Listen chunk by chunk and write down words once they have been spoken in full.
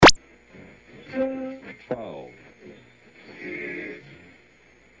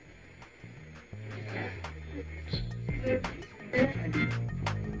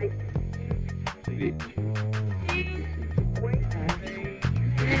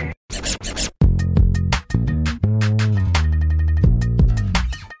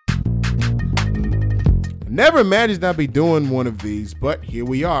Never imagined I'd be doing one of these, but here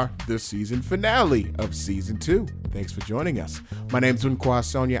we are, the season finale of season 2. Thanks for joining us. My name's Nkwasi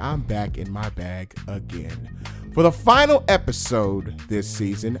Sonia. I'm back in my bag again. For the final episode this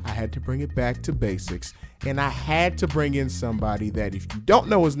season, I had to bring it back to basics, and I had to bring in somebody that if you don't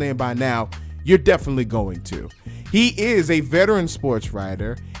know his name by now, you're definitely going to. He is a veteran sports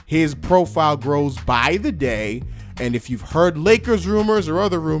writer. His profile grows by the day. And if you've heard Lakers rumors or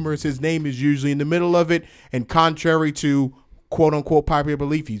other rumors, his name is usually in the middle of it. And contrary to quote unquote popular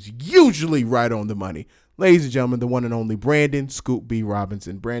belief, he's usually right on the money. Ladies and gentlemen, the one and only Brandon Scoop B.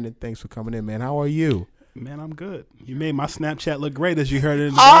 Robinson. Brandon, thanks for coming in, man. How are you? Man, I'm good. You made my Snapchat look great as you heard it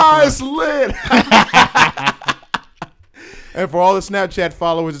in the background. It's lit. And for all the Snapchat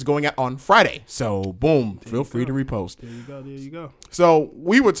followers, it's going out on Friday. So, boom, feel free to repost. There you go. So,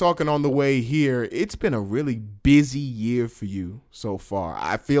 we were talking on the way here. It's been a really busy year for you so far.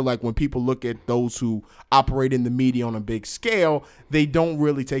 I feel like when people look at those who operate in the media on a big scale, they don't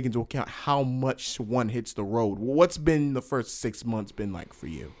really take into account how much one hits the road. What's been the first 6 months been like for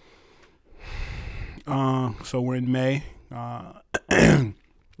you? So we're in May. 5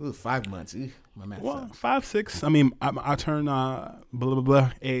 months. My math. Well, 5, 6. I mean, I turn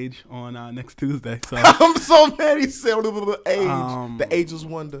age on next Tuesday. So I'm so mad he said age. The ageless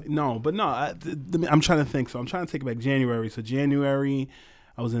wonder. No, but no. I'm trying to think. So I'm trying to take it back January. So January,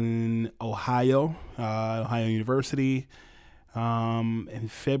 I was in Ohio University. In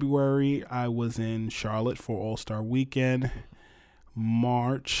February, I was in Charlotte for All-Star Weekend.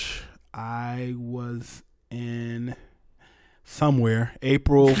 March, I was in somewhere.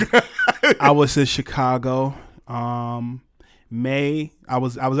 April, I was in Chicago. May, I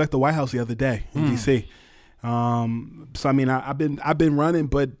was at the White House the other day in DC. So I mean, I've been running,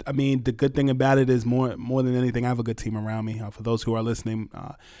 but I mean, the good thing about it is more than anything, I have a good team around me. For those who are listening,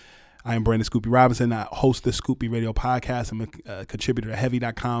 I am Brandon Scoop B. Robinson. I host the Scoop B Radio podcast. I'm a contributor to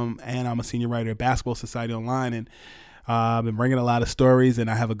Heavy.com, and I'm a senior writer at Basketball Society Online. And I've been bringing a lot of stories, and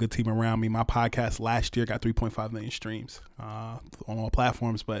I have a good team around me. My podcast last year got 3.5 million streams on all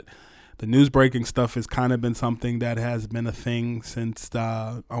platforms, but the news breaking stuff has kind of been something that has been a thing since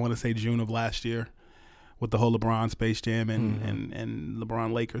I want to say June of last year with the whole LeBron Space Jam and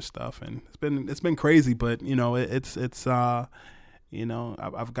LeBron Lakers stuff, and it's been crazy. But you know, it's you know,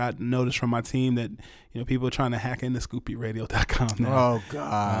 I've got notice from my team that, you know, people are trying to hack into ScoopBRadio.com now. Oh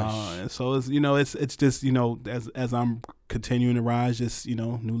gosh! So it's, you know, it's just, you know, as I'm continuing to rise, just, you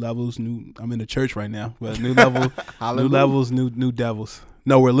know, new levels, I'm in the church right now, but new level, new levels, new devils.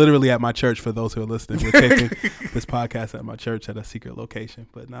 No, we're literally at my church. For those who are listening, we're taping this podcast at my church at a secret location.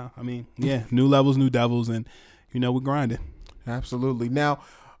 But no, I mean, yeah, new levels, new devils, and you know, we're grinding. Absolutely. Now,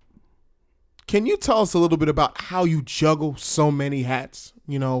 can you tell us a little bit about how you juggle so many hats?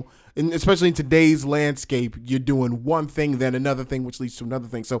 You know, and especially in today's landscape, you're doing one thing, then another thing, which leads to another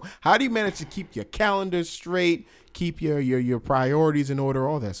thing. So how do you manage to keep your calendar straight, keep your priorities in order,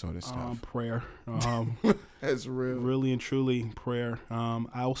 all that sort of stuff? Prayer. That's real. Really and truly prayer.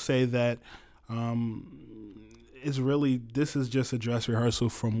 I'll say that this is just a dress rehearsal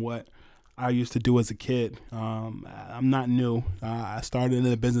from what I used to do as a kid. I'm not new. I started in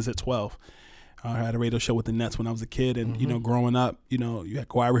the business at 12. I had a radio show with the Nets when I was a kid, and you know, growing up, you know, you had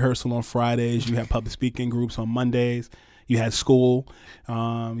choir rehearsal on Fridays, you had public speaking groups on Mondays, you had school,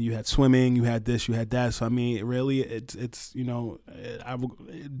 you had swimming, you had this, you had that. So I mean, really, it's you know,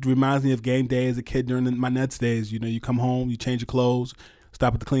 it reminds me of game day as a kid during my Nets days. You know, you come home, you change your clothes,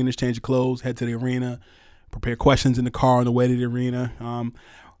 stop at the cleaners, change your clothes, head to the arena, prepare questions in the car on the way to the arena.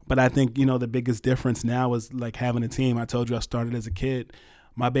 But I think, you know, the biggest difference now is like having a team. I told you I started as a kid.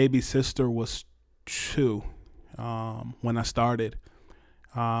 My baby sister was 2 when I started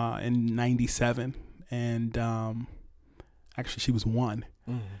in 97, and actually she was 1.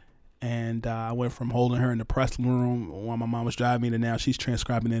 And I went from holding her in the press room while my mom was driving me to now she's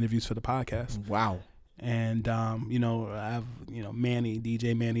transcribing interviews for the podcast. Wow. And you know, I have, you know,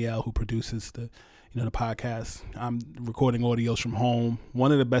 DJ Manny L, who produces the podcast. I'm recording audios from home.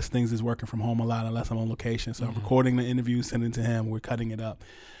 One of the best things is working from home a lot, unless I'm on location. So I'm recording the interview, sending it to him. We're cutting it up.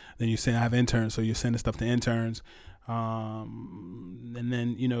 Then I have interns, so you're sending stuff to interns. And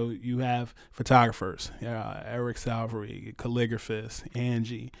then, you know, you have photographers, Eric Salvery, calligraphists,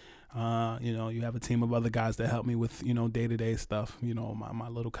 Angie. You know, you have a team of other guys that help me with, you know, day-to-day stuff. You know, my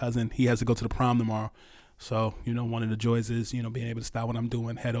little cousin, he has to go to the prom tomorrow. So, you know, one of the joys is, you know, being able to stop what I'm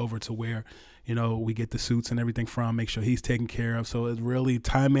doing, head over to where, you know, we get the suits and everything from, make sure he's taken care of. So it's really,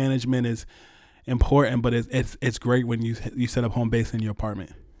 time management is important, but it's great when you set up home base in your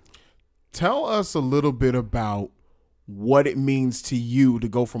apartment. Tell us a little bit about what it means to you to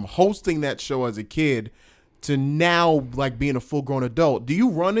go from hosting that show as a kid to now like being a full grown adult. Do you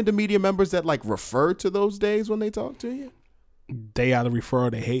run into media members that like refer to those days when they talk to you? They either refer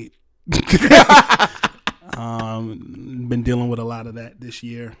or they hate. Been dealing with a lot of that this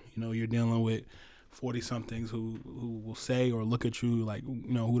year. You know, you're dealing with 40-somethings who will say or look at you like,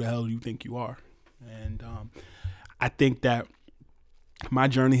 you know, who the hell do you think you are? And I think that my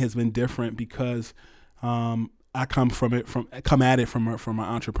journey has been different because I come at it from an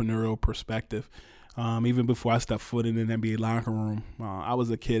entrepreneurial perspective. Even before I stepped foot in an NBA locker room, I was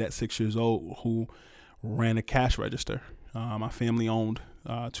a kid at 6 years old who ran a cash register. My family owned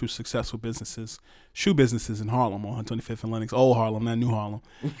 2 successful businesses, shoe businesses in Harlem on 125th and Lenox, old Harlem, not new Harlem.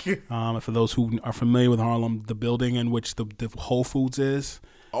 And for those who are familiar with Harlem, the building in which the Whole Foods is,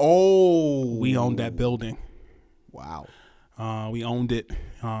 we owned that building. Wow. We owned it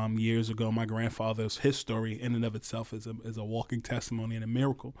years ago. My grandfather's, his story in and of itself is a walking testimony and a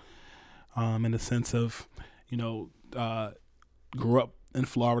miracle, in the sense of, you know, grew up in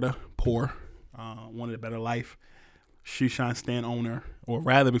Florida, poor, wanted a better life. Shoe shine stand owner, or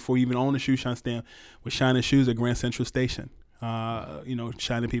rather, before you even owned a shoe shine stand, was shining shoes at Grand Central Station. You know,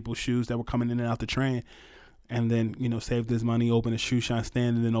 shining people's shoes that were coming in and out the train, and then, you know, saved his money, opened a shoe shine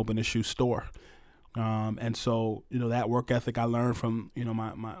stand, and then opened a shoe store. And so, you know, that work ethic I learned from, you know,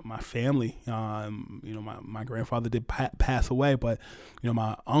 my family. You know, my grandfather did pass away, but, you know,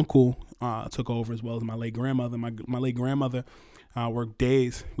 my uncle took over, as well as my late grandmother. My late grandmother worked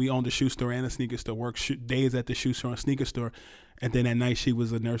days. We owned a shoe store and a sneaker store, worked days at the shoe store and sneaker store. And then at night she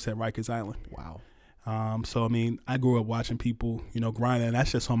was a nurse at Rikers Island. Wow. So, I mean, I grew up watching people, you know, grind, and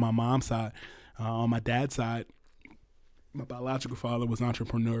that's just on my mom's side. On my dad's side, my biological father was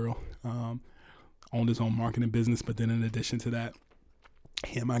entrepreneurial. Owned his own marketing business, but then in addition to that,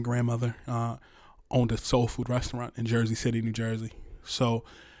 he and my grandmother owned a soul food restaurant in Jersey City, New Jersey. So,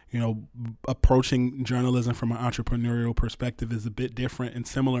 you know, approaching journalism from an entrepreneurial perspective is a bit different and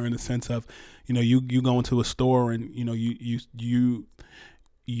similar in the sense of, you know, you go into a store and, you know, you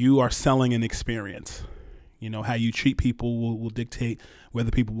are selling an experience. You know, how you treat people will dictate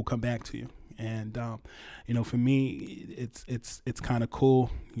whether people will come back to you. And, you know, for me, it's kind of cool,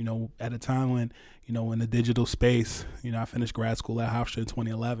 you know, at a time when, you know, in the digital space, you know, I finished grad school at Hofstra in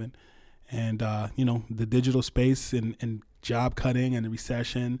 2011. And, you know, the digital space and job cutting and the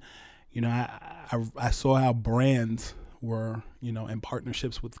recession, you know, I saw how brands were, you know, and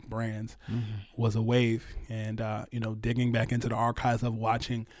partnerships with brands was a wave. And, you know, digging back into the archives of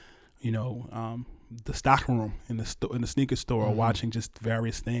watching, you know, the stock room in the sneaker store, or watching just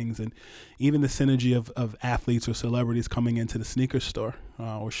various things, and even the synergy of athletes or celebrities coming into the sneaker store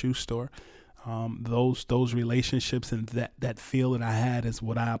or shoe store. Those relationships and that feel that I had is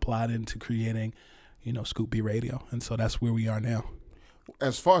what I applied into creating, you know, Scoop B Radio, and so that's where we are now.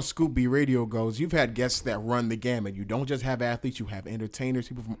 As far as Scoop B Radio goes, you've had guests that run the gamut. You don't just have athletes; you have entertainers,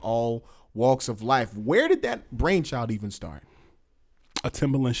 people from all walks of life. Where did that brainchild even start? A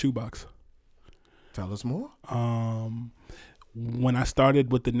Timberland shoebox. Tell us more. When I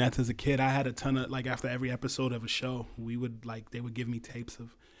started with the Nets as a kid, I had a ton of, like, after every episode of a show, they would give me tapes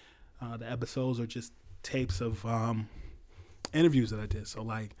of the episodes, or just tapes of interviews that I did. So,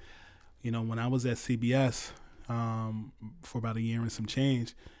 like, you know, when I was at CBS for about a year and some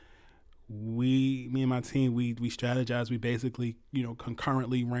change, me and my team, we strategized. We basically, you know,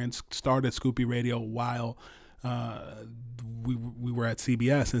 concurrently started Scoop B Radio while we were at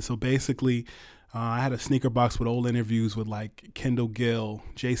CBS. And so basically, I had a sneaker box with old interviews with like Kendall Gill,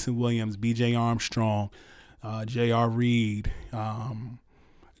 Jason Williams, B.J. Armstrong, J.R. Reed,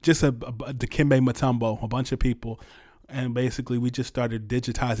 just Dikembe Mutombo, a bunch of people. And basically we just started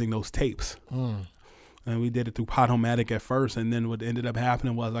digitizing those tapes. And we did it through Podomatic at first. And then what ended up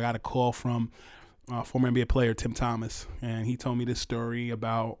happening was I got a call from former NBA player Tim Thomas. And he told me this story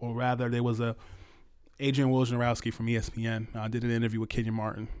about, or rather there was Adrian Wojnarowski from ESPN did an interview with Kenyon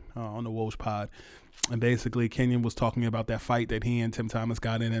Martin on the Woj pod. And basically Kenyon was talking about that fight that he and Tim Thomas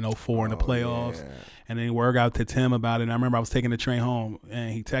got in 2004 in the playoffs. Yeah. And then he word out to Tim about it. And I remember I was taking the train home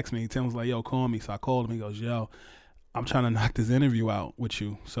and he texted me. Tim was like, yo, call me. So I called him. He goes, yo, I'm trying to knock this interview out with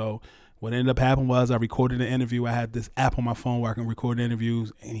you. So what ended up happening was I recorded an interview. I had this app on my phone where I can record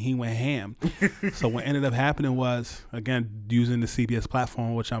interviews, and he went ham. So what ended up happening was, again, using the CBS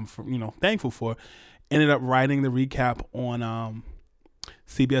platform, which I'm, you know, thankful for, ended up writing the recap on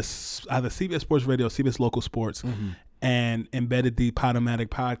CBS, either CBS Sports Radio or CBS Local Sports, and embedded the Podomatic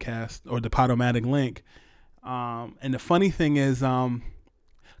podcast or the Podomatic link. And the funny thing is, a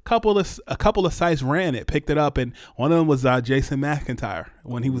couple of sites ran it, picked it up, and one of them was Jason McIntyre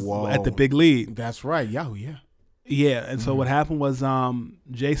when he was at the big league. That's right, Yahoo, yeah. Yeah, and so what happened was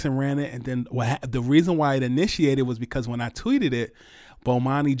Jason ran it, and then the reason why it initiated was because when I tweeted it,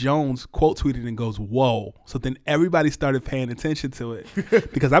 Bomani Jones quote tweeted and goes, "Whoa!" So then everybody started paying attention to it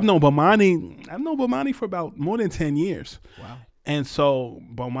because I've known Bomani for about more than 10 years. Wow. And so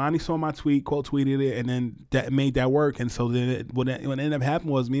Bomani saw my tweet, quote tweeted it, and then that made that work. And so then what ended up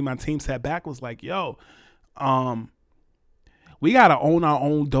happening was me and my team sat back, was like, "Yo, we gotta own our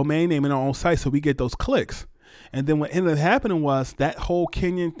own domain name and our own site so we get those clicks." And then what ended up happening was that whole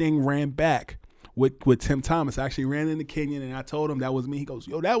Kenyon thing ran back with Tim Thomas. I actually ran into Kenyon and I told him that was me. He goes,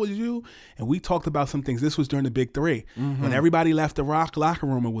 "Yo, that was you." And we talked about some things. This was during the Big Three. When everybody left the Rock locker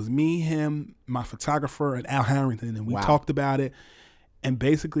room, it was me, him, my photographer, and Al Harrington. And we talked about it. And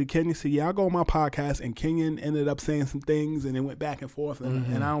basically Kenyon said, "Yeah, I'll go on my podcast." And Kenyon ended up saying some things and it went back and forth.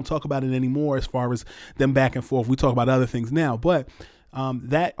 And I don't talk about it anymore as far as them back and forth. We talk about other things now. But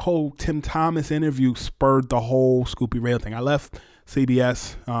that whole Tim Thomas interview spurred the whole Scoopy Radio thing. I left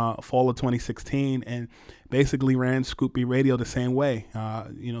CBS fall of 2016 and basically ran Scoopy Radio the same way.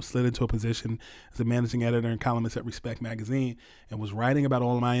 Slid into a position as a managing editor and columnist at Respect Magazine and was writing about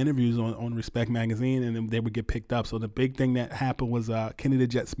all of my interviews on Respect Magazine, and then they would get picked up. So the big thing that happened was Kenny the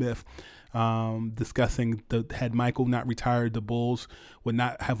Jet Smith discussing had Michael not retired, the Bulls would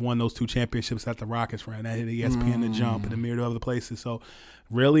not have won those 2 championships that the Rockets ran. That hit ESPN, The Jump, and a myriad of other places. So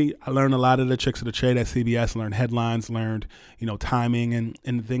really, I learned a lot of the tricks of the trade at CBS, learned headlines, learned, timing. And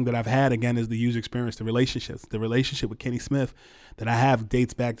the thing that I've had, again, is the user experience, the relationships. The relationship with Kenny Smith that I have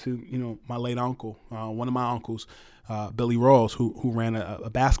dates back to, my late uncle, one of my uncles, Billy Rawls, who ran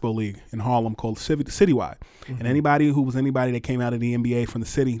a basketball league in Harlem called Citywide. And anybody that came out of the NBA from the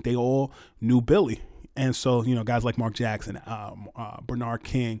city, they all knew Billy. And so, guys like Mark Jackson, Bernard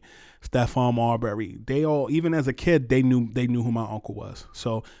King, Stephon Marbury, they all, even as a kid, they knew who my uncle was.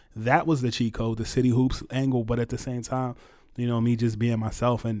 So that was the cheat code, the City Hoops angle. But at the same time, me just being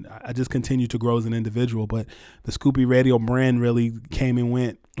myself, and I just continued to grow as an individual. But the Scoopy Radio brand really came and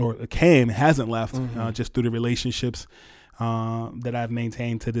went, or hasn't left, just through the relationships that I've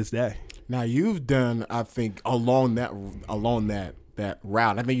maintained to this day. Now you've done, I think, along that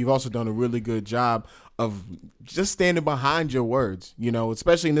route, I think you've also done a really good job of just standing behind your words,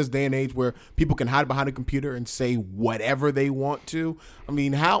 especially in this day and age where people can hide behind a computer and say whatever they want to. I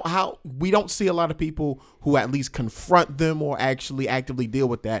mean, how we don't see a lot of people who at least confront them or actually actively deal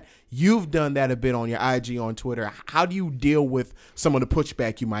with that. You've done that a bit on your IG, on Twitter. How do you deal with some of the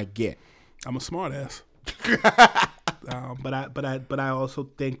pushback you might get? I'm a smart ass. But I also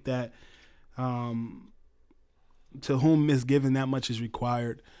think that to whom is given, that much is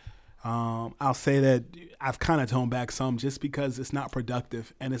required. I'll say that I've kind of toned back some just because it's not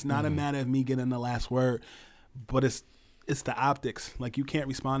productive, and it's not a matter of me getting the last word, but it's the optics. Like, you can't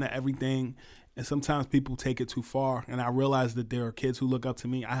respond to everything, and sometimes people take it too far. And I realize that there are kids who look up to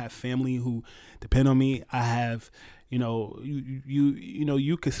me. I have family who depend on me. I have,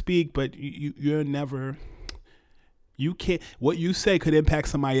 you could speak, but you're never. You can't. What you say could impact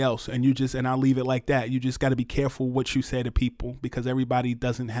somebody else, and I'll leave it like that. You just got to be careful what you say to people, because everybody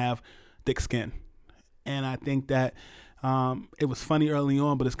doesn't have thick skin. And I think that it was funny early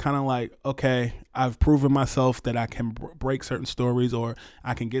on, but it's kind of like, okay, I've proven myself that I can break certain stories, or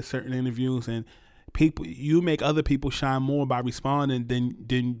I can get certain interviews, and you make other people shine more by responding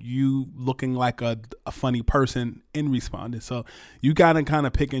than you looking like a funny person in responding. So you got to kind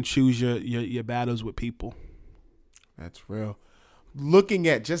of pick and choose your battles with people. That's real. Looking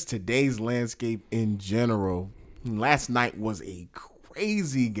at just today's landscape in general, last night was a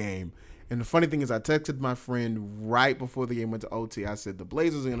crazy game. And the funny thing is, I texted my friend right before the game went to OT. I said the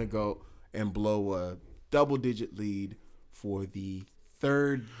Blazers are going to go and blow a double-digit lead for the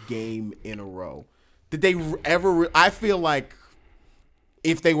 3rd game in a row. Did they ever I feel like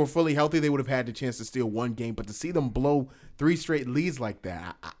if they were fully healthy, they would have had the chance to steal one game. But to see them blow 3 straight leads like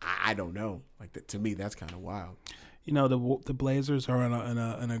that, I don't know. Like, to me, that's kind of wild. The Blazers are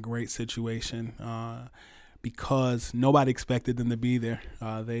in a great situation because nobody expected them to be there.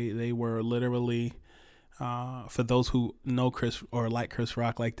 They were literally, for those who know Chris or like Chris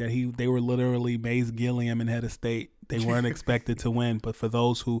Rock like that, they were literally Mays Gilliam and head of state. They weren't expected to win. But for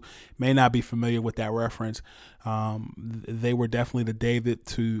those who may not be familiar with that reference, they were definitely the David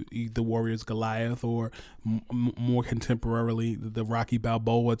to the Warriors Goliath, or more contemporarily, the Rocky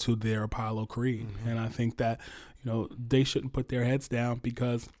Balboa to their Apollo Creed. Mm-hmm. And I think that they shouldn't put their heads down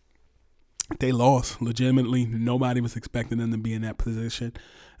because they lost. Legitimately, nobody was expecting them to be in that position.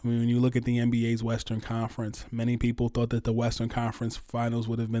 I mean, when you look at the NBA's Western Conference, many people thought that the Western Conference Finals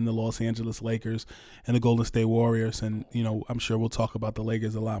would have been the Los Angeles Lakers and the Golden State Warriors. And, I'm sure we'll talk about the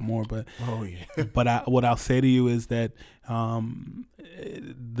Lakers a lot more. But what I'll say to you is that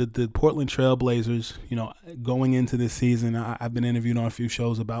the Portland Trailblazers, going into this season, I've been interviewed on a few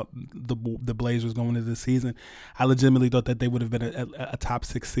shows about the Blazers going into this season. I legitimately thought that they would have been a top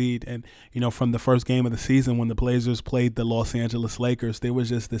 6 seed. And, from the first game of the season when the Blazers played the Los Angeles Lakers, there was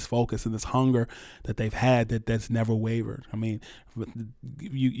just this focus and this hunger that they've had that's never wavered. I mean,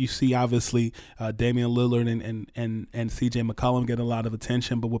 you see obviously Damian Lillard and CJ McCollum get a lot of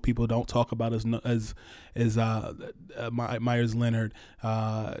attention, but what people don't talk about is Myers Leonard.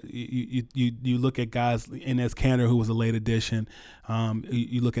 You look at guys, Enes Kanter, who was a late addition.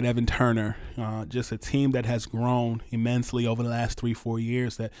 You look at Evan Turner, just a team that has grown immensely over the last 3-4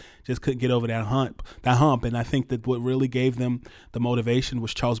 years that just couldn't get over that hump. And I think that what really gave them the motivation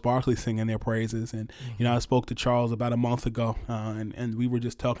was Charles Barkley singing their praises. And I spoke to Charles about a month ago, and we were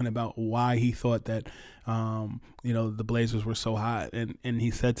just talking about why he thought that the Blazers were so hot. And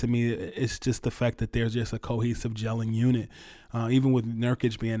he said to me, it's just the fact that there's just a cohesive gelling unit. Even with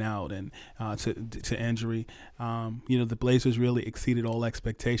Nurkic being out and to injury, the Blazers really exceeded all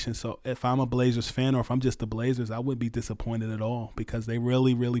expectations. So if I'm a Blazers fan or if I'm just the Blazers, I wouldn't be disappointed at all because they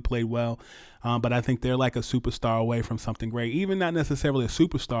really, really played well. But I think they're like a superstar away from something great, even not necessarily a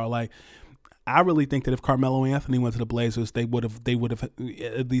superstar. Like, I really think that if Carmelo Anthony went to the Blazers, they would have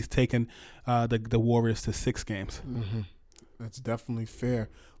at least taken the Warriors to 6 games. Mm-hmm. That's definitely fair.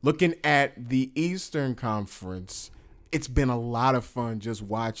 Looking at the Eastern Conference, it's been a lot of fun just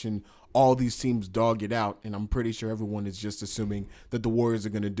watching all these teams dog it out, and I'm pretty sure everyone is just assuming that the Warriors are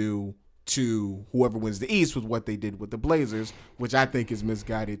going to do to whoever wins the East with what they did with the Blazers, which I think is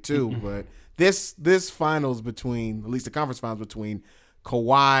misguided too. Mm-hmm. But this finals between, at least the conference finals between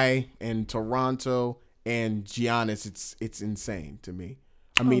Kawhi and Toronto and Giannis, it's insane to me.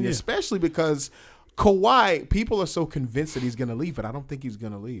 I mean, especially because Kawhi, people are so convinced that he's going to leave, but I don't think he's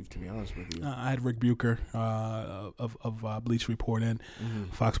going to leave, to be honest with you. I had Rick Bucher of Bleach Report and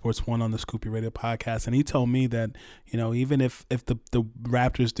Fox Sports 1 on the Scoop Radio podcast, and he told me that, even if the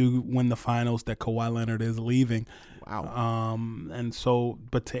Raptors do win the finals, that Kawhi Leonard is leaving. Wow. And so,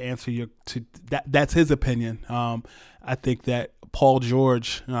 but to answer that's his opinion. I think that Paul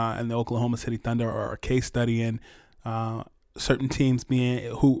George and the Oklahoma City Thunder are a case study in certain teams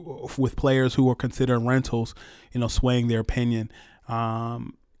with players who are considered rentals, swaying their opinion.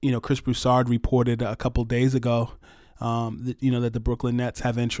 Chris Broussard reported a couple days ago that the Brooklyn Nets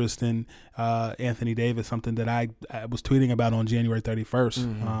have interest in Anthony Davis, something that I was tweeting about on January 31st.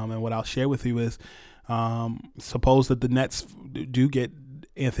 Mm-hmm. And what I'll share with you is, suppose that the Nets do get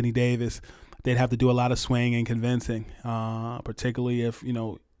Anthony Davis, they'd have to do a lot of swaying and convincing, particularly if,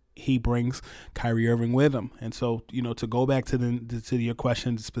 he brings Kyrie Irving with him. And so, to go back to your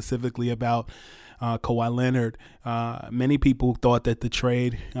question specifically about Kawhi Leonard, many people thought that the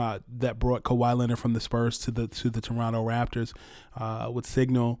trade that brought Kawhi Leonard from the Spurs to the Toronto Raptors would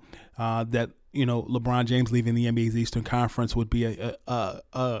signal that, LeBron James leaving the NBA's Eastern Conference would be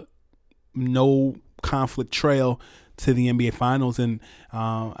a no conflict trail to the NBA Finals, and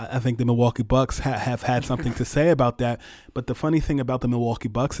I think the Milwaukee Bucks have had something to say about that. But the funny thing about the Milwaukee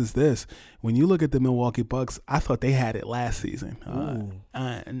Bucks is this: when you look at the Milwaukee Bucks, I thought they had it last season.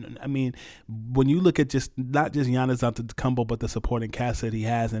 And I mean, when you look at not just Giannis Antetokounmpo, but the supporting cast that he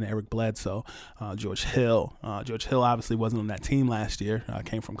has in Eric Bledsoe, George Hill. George Hill obviously wasn't on that team last year.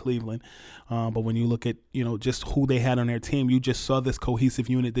 Came from Cleveland. But when you look at just who they had on their team, you just saw this cohesive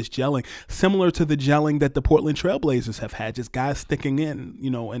unit, this gelling, similar to the gelling that the Portland Trailblazers have had, just guys sticking in,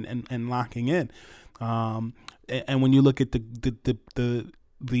 and locking in. And when you look at the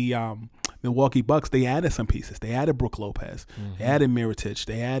Milwaukee Bucks, they added some pieces. They added Brook Lopez. Mm-hmm. They added Mirotic.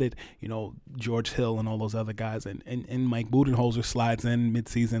 They added, George Hill and all those other guys. And Mike Budenholzer slides in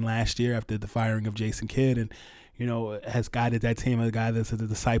midseason last year after the firing of Jason Kidd and, has guided that team, a guy that's a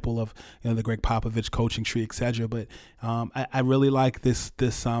disciple of, the Greg Popovich coaching tree, et cetera. But I really like this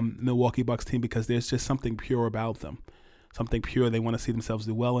Milwaukee Bucks team because there's just something pure about them. Something pure. They want to see themselves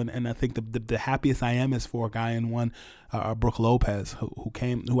do well, and I think the happiest I am is for a guy in one, Brook Lopez,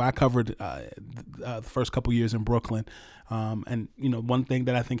 who I covered the first couple years in Brooklyn, and one thing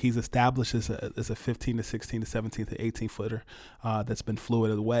that I think he's established is a 15 to 16 to 17 to 18 footer that's been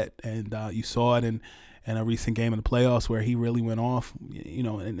fluid and wet, and you saw it in a recent game in the playoffs where he really went off,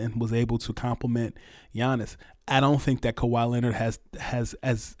 and was able to complement Giannis. I don't think that Kawhi Leonard has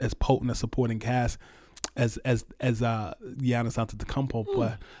as potent a supporting cast as Giannis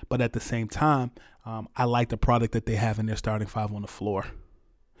Antetokounmpo, but at the same time, I like the product that they have in their starting five on the floor.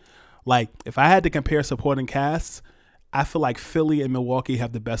 Like, if I had to compare supporting casts, I feel like Philly and Milwaukee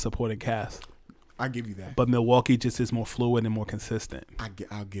have the best supporting cast. I give you that. But Milwaukee just is more fluid and more consistent.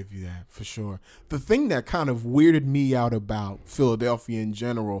 I'll give you that for sure. The thing that kind of weirded me out about Philadelphia in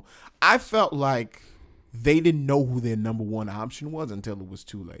general, I felt like they didn't know who their number one option was until it was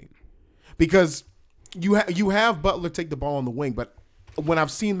too late. Because you have Butler take the ball on the wing, but when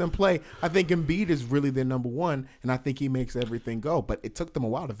I've seen them play, I think Embiid is really their number one, and I think he makes everything go. But it took them a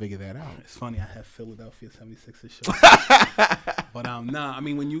while to figure that out. It's funny, I have Philadelphia 76ers show. But I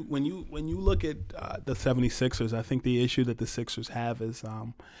mean, when you look at the 76ers, I think the issue that the Sixers have is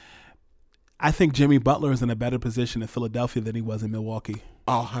I think Jimmy Butler is in a better position in Philadelphia than he was in Milwaukee.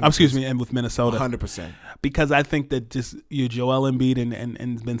 Oh, 100%. Excuse me, and with Minnesota. 100%. Because I think that just Joel Embiid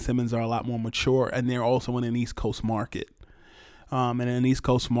and Ben Simmons are a lot more mature, and they're also in an East Coast market. And an East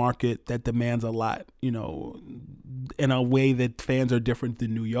Coast market that demands a lot, in a way that fans are different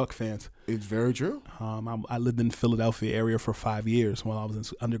than New York fans. It's very true. I lived in the Philadelphia area for 5 years while I was in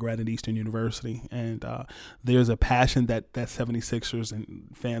undergrad at Eastern University. And there's a passion that 76ers and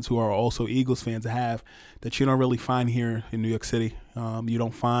fans who are also Eagles fans have that you don't really find here in New York City. You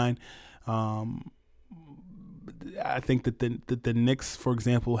don't find I think that the Knicks, for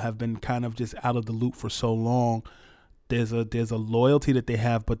example, have been kind of just out of the loop for so long. There's a loyalty that they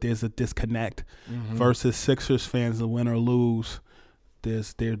have, but there's a disconnect. Mm-hmm. Versus Sixers fans, the win or lose, they're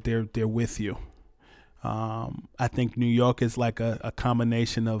with you. I think New York is like a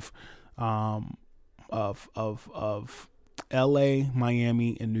combination of L.A.,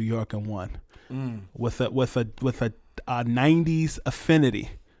 Miami, and New York in one, with a 90s affinity.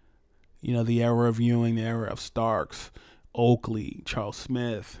 The era of Ewing, the era of Starks, Oakley, Charles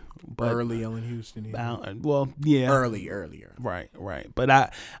Smith. But early Allen Houston. Earlier. Right. But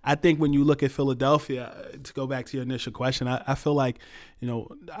I think when you look at Philadelphia, to go back to your initial question, I feel like,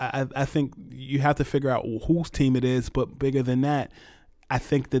 I think you have to figure out whose team it is. But bigger than that, I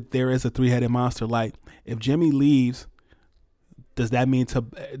think that there is a three-headed monster. Like, if Jimmy leaves, does that mean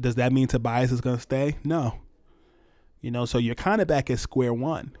Tobias is going to stay? No. So you're kind of back at square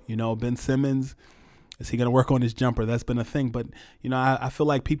one. Ben Simmons, is he going to work on his jumper? That's been a thing. But, I feel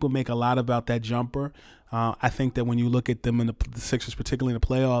like people make a lot about that jumper. I think that when you look at them in the Sixers, particularly in the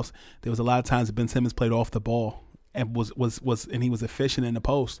playoffs, there was a lot of times that Ben Simmons played off the ball and and he was efficient in the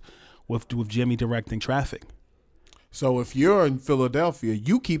post with Jimmy directing traffic. So if you're in Philadelphia,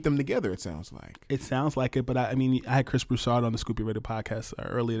 you keep them together, it sounds like. It sounds like it, but I had Chris Broussard on the Scoopy Radio podcast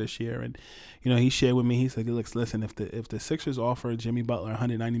earlier this year, and he shared with me, he said, listen, if the Sixers offer Jimmy Butler a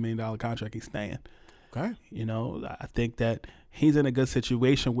 $190 million contract, he's staying. Okay. I think that he's in a good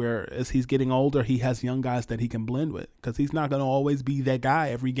situation where as he's getting older, he has young guys that he can blend with because he's not going to always be that guy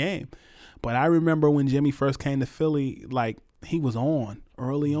every game. But I remember when Jimmy first came to Philly, like, he was on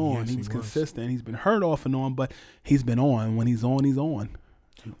early on. Yes, he was consistent. He's been hurt off and on, but he's been on. When he's on, he's on.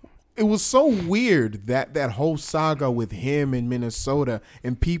 It was so weird that whole saga with him in Minnesota,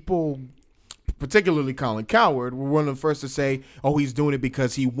 and people, particularly Colin Cowherd, were one of the first to say, oh, he's doing it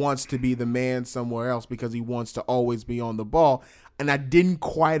because he wants to be the man somewhere else, because he wants to always be on the ball. And I didn't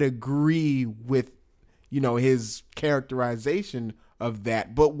quite agree with, his characterization of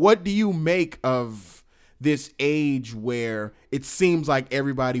that. But what do you make of this age where it seems like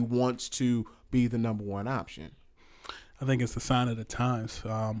everybody wants to be the number one option? I think it's a sign of the times.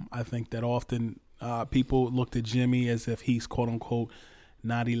 I think that often people looked at Jimmy as if he's quote unquote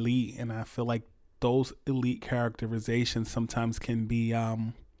not elite, and I feel like those elite characterizations sometimes can be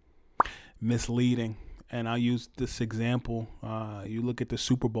misleading. And I'll use this example. You look at the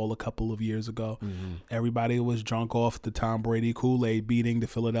Super Bowl a couple of years ago. Mm-hmm. Everybody was drunk off the Tom Brady Kool-Aid beating the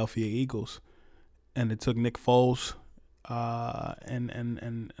Philadelphia Eagles. And it took Nick Foles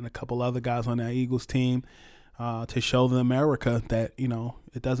and a couple other guys on that Eagles team to show the America that,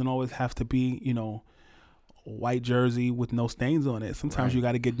 it doesn't always have to be, a white jersey with no stains on it. Sometimes you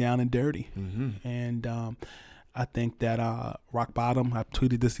got to get down and dirty. Mm-hmm. And I think that Rock Bottom, I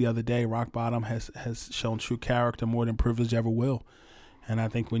tweeted this the other day, Rock Bottom has shown true character more than privilege ever will. And I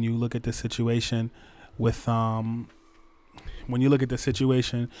think when you look at the situation with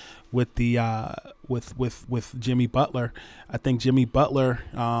with Jimmy Butler, I think Jimmy Butler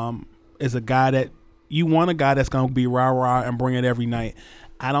is a guy that you want, a guy that's going to be rah-rah and bring it every night.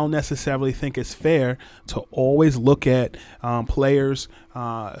 I don't necessarily think it's fair to always look at players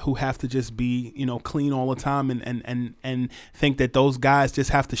who have to just be, clean all the time and think that those guys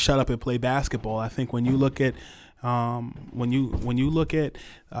just have to shut up and play basketball. I think when you look at When you look at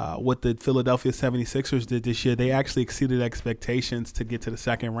what the Philadelphia 76ers did this year, they actually exceeded expectations to get to the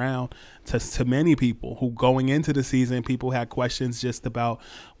second round. To many people who going into the season, people had questions just about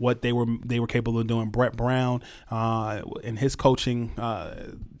what they were capable of doing. Brett Brown and his coaching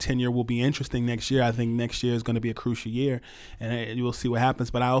tenure will be interesting next year. I think next year is going to be a crucial year, and you will see what happens.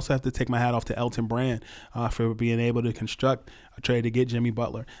 But I also have to take my hat off to Elton Brand for being able to construct a trade to get Jimmy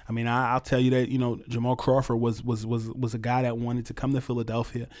Butler. I mean, I'll tell you that Jamal Crawford was a guy that wanted to come to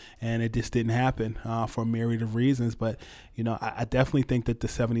Philadelphia, and it just didn't happen for a myriad of reasons. But I definitely think that the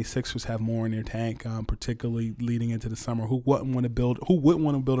 76ers have more in their tank, particularly leading into the summer. Who wouldn't want to build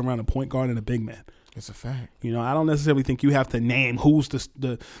around a point guard and a big man? It's a fact. I don't necessarily think you have to name who's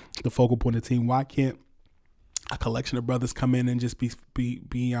the focal point of the team. Why can't a collection of brothers come in and just be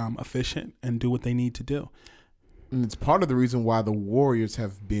efficient and do what they need to do? And it's part of the reason why the Warriors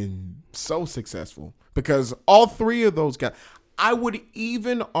have been so successful, because all three of those guys, I would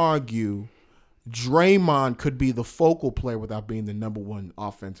even argue Draymond could be the focal player without being the number one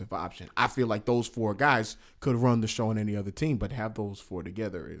offensive option. I feel like those four guys could run the show on any other team, but have those four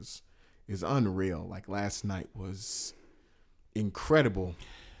together is unreal. Like last night was incredible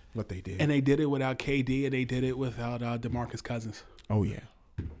what they did. And they did it without KD, and they did it without DeMarcus Cousins. Oh, yeah.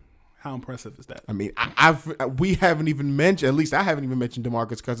 How impressive is that? I mean, we haven't even mentioned, at least I haven't even mentioned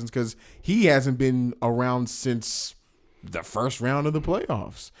DeMarcus Cousins, because he hasn't been around since the first round of the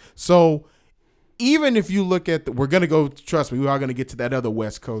playoffs. So even if you look at we're going to go, trust me, we are going to get to that other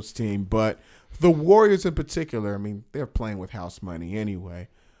West Coast team, but the Warriors in particular, I mean, they're playing with house money anyway.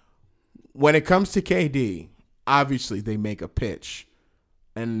 When it comes to KD, obviously they make a pitch,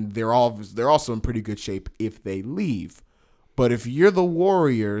 and they're also in pretty good shape if they leave. But if you're the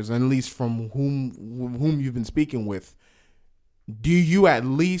Warriors, and at least from whom you've been speaking with, do you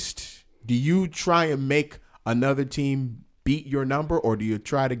try and make another team beat your number, or do you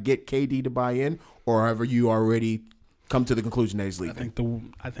try to get KD to buy in, or have you already come to the conclusion that he's leaving?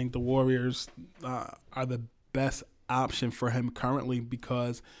 I think the Warriors are the best option for him currently,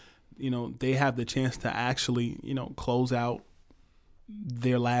 because they have the chance to actually close out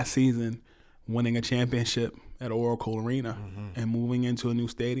their last season winning a championship at Oracle Arena and moving into a new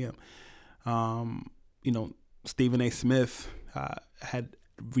stadium. Stephen A. Smith had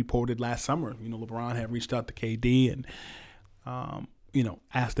reported last summer, LeBron had reached out to KD and,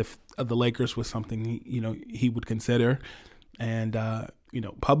 asked if the Lakers was something he would consider. And,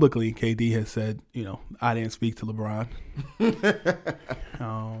 publicly KD has said, I didn't speak to LeBron.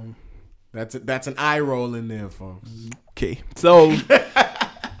 That's an eye roll in there, folks. Okay. So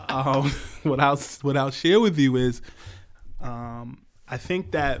what I'll share with you is I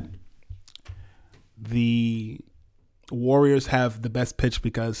think that the Warriors have the best pitch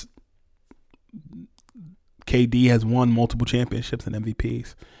because KD has won multiple championships and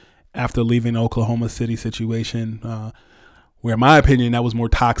MVPs after leaving the Oklahoma City situation, where in my opinion that was more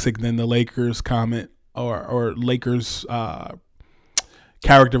toxic than the Lakers comment or Lakers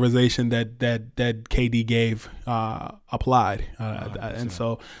characterization that KD gave applied. And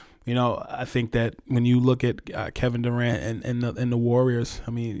so, I think that when you look at Kevin Durant and the Warriors,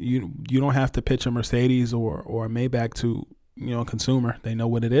 I mean, you don't have to pitch a Mercedes or a Maybach to a consumer. They know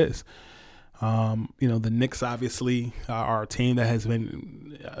what it is. The Knicks obviously are a team that has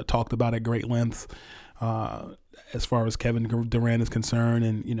been talked about at great length as far as Kevin Durant is concerned,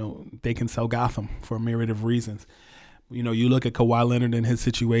 and they can sell Gotham for a myriad of reasons. You look at Kawhi Leonard and his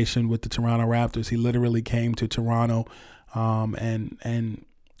situation with the Toronto Raptors. He literally came to Toronto and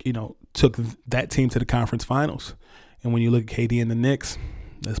took that team to the conference finals. And when you look at KD and the Knicks,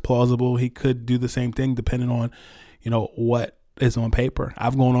 it's plausible he could do the same thing depending on, what is on paper.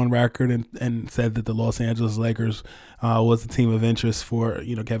 I've gone on record and said that the Los Angeles Lakers was a team of interest for,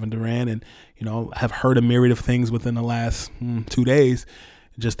 Kevin Durant, and, have heard a myriad of things within the last 2 days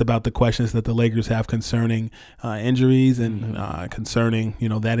just about the questions that the Lakers have concerning injuries and concerning,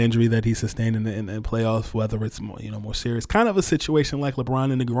 that injury that he sustained in the playoffs, whether it's more serious, kind of a situation like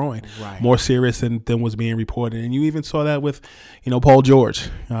LeBron in the groin, right. More serious than was being reported. And you even saw that with, Paul George,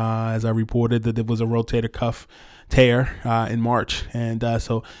 as I reported that there was a rotator cuff tear in March. And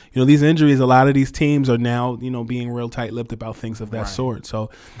so, these injuries, a lot of these teams are now, being real tight-lipped about things of that right. sort. So,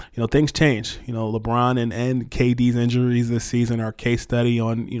 things change. LeBron and KD's injuries this season are a case study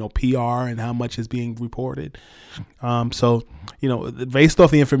on, PR and how much is being reported. So, based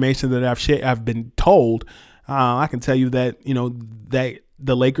off the information that I've been told, I can tell you that, that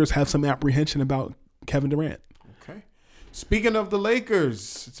the Lakers have some apprehension about Kevin Durant. Okay. Speaking of the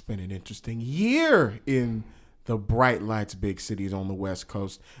Lakers, it's been an interesting year in the bright lights big cities on the West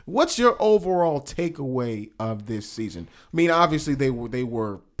Coast. What's your overall takeaway of this season? I mean, obviously they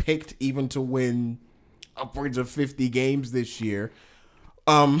were picked even to win upwards of 50 games this year.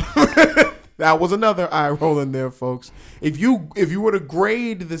 That was another eye roll in there, folks. If you were to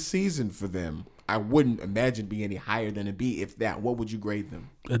grade the season for them, I wouldn't imagine being any higher than a B. If that, what would you grade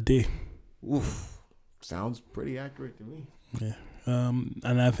them? A D. Oof, sounds pretty accurate to me. Yeah.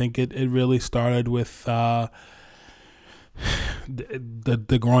 And I think it really started with the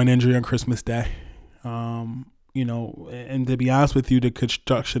groin injury on Christmas Day. And to be honest with you, the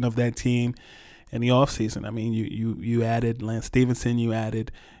construction of that team in the offseason. I mean, you added Lance Stevenson, you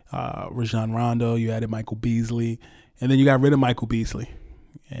added Rajon Rondo, you added Michael Beasley, and then you got rid of Michael Beasley.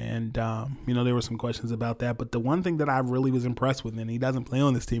 And, there were some questions about that. But the one thing that I really was impressed with, and he doesn't play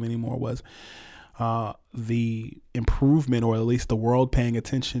on this team anymore, was the improvement, or at least the world paying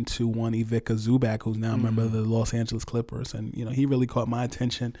attention to one Ivica Zubac, who's now a member of the Los Angeles Clippers. And, he really caught my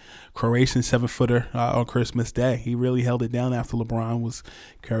attention. Croatian 7-footer on Christmas Day. He really held it down after LeBron was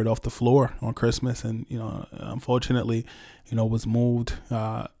carried off the floor on Christmas. And, unfortunately, was moved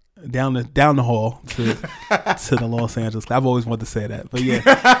down the hall to the Los Angeles. I've always wanted to say that, but yeah,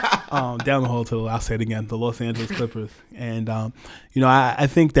 down the hall to I'll say it again, the Los Angeles Clippers. And I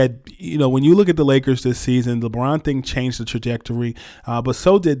think that when you look at the Lakers this season, the LeBron thing changed the trajectory, but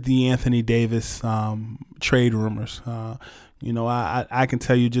so did the Anthony Davis trade rumors. I can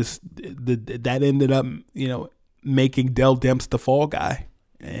tell you just that ended up making Dell Demps the fall guy,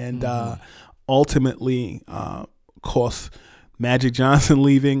 and ultimately cost Magic Johnson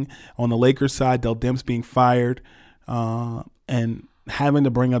leaving on the Lakers side, Dell Demps being fired, and having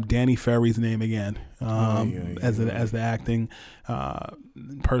to bring up Danny Ferry's name again as the acting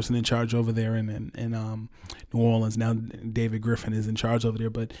person in charge over there in New Orleans. Now David Griffin is in charge over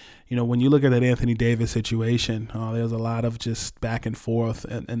there. But, when you look at that Anthony Davis situation, there's a lot of just back and forth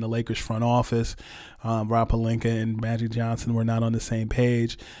in the Lakers front office. Rob Pelinka and Magic Johnson were not on the same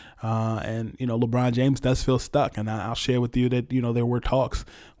page. And LeBron James does feel stuck, and I'll share with you that there were talks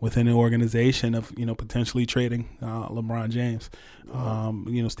within the organization of potentially trading LeBron James.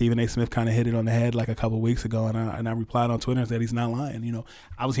 Stephen A. Smith kind of hit it on the head like a couple of weeks ago, and I replied on Twitter and said he's not lying.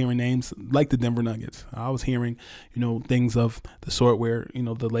 I was hearing names like the Denver Nuggets. I was hearing things of the sort where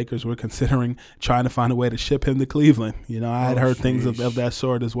the Lakers were considering trying to find a way to ship him to Cleveland. I had heard things of that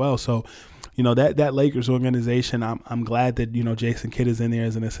sort as well. So. That Lakers organization, I'm glad that, Jason Kidd is in there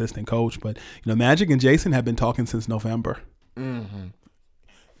as an assistant coach. But, Magic and Jason have been talking since November. Mm-hmm.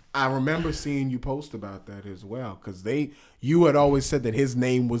 I remember seeing you post about that as well, because you had always said that his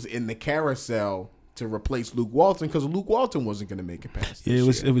name was in the carousel to replace Luke Walton, because Luke Walton wasn't going to make it past this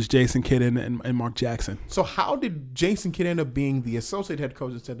year. It was Jason Kidd and Mark Jackson. So how did Jason Kidd end up being the associate head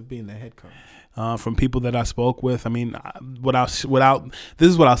coach instead of being the head coach? From people that I spoke with, I mean, this is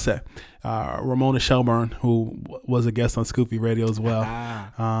what I'll say. Ramona Shelburne, who was a guest on Scoopy Radio as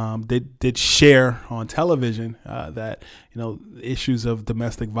well, did share on television that issues of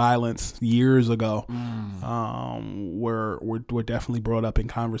domestic violence years ago were definitely brought up in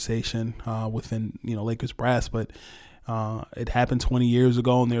conversation within Lakers brass, but it happened 20 years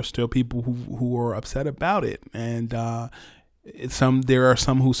ago, and there's still people who are upset about it, and there are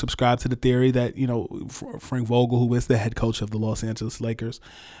some who subscribe to the theory that Frank Vogel, who is the head coach of the Los Angeles Lakers,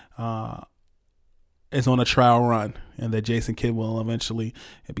 is on a trial run, and that Jason Kidd will eventually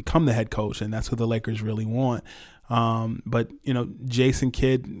become the head coach, and that's what the Lakers really want. But Jason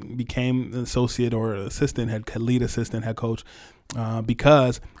Kidd became an associate or lead assistant head coach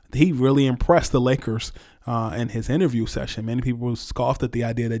because he really impressed the Lakers in his interview session. Many people scoffed at the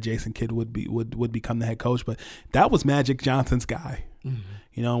idea that Jason Kidd would become the head coach, but that was Magic Johnson's guy.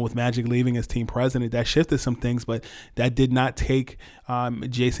 Mm-hmm. With Magic leaving as team president, that shifted some things, but that did not take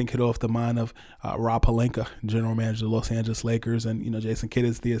Jason Kidd off the mind of Rob Pelinka, general manager of the Los Angeles Lakers, and Jason Kidd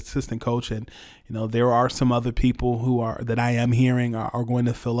is the assistant coach, and there are some other people that I am hearing are going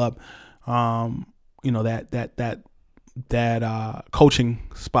to fill up that coaching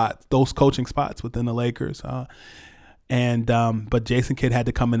spot, those coaching spots within the Lakers, but Jason Kidd had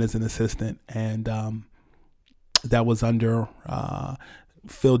to come in as an assistant, and that was under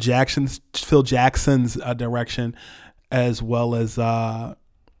Phil Jackson's direction, as well as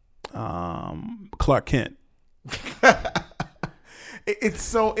Clark Kent. It's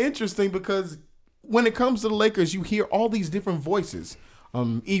so interesting because when it comes to the Lakers, you hear all these different voices.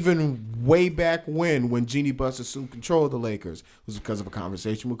 Even way back when Jeannie Buss assumed control of the Lakers, it was because of a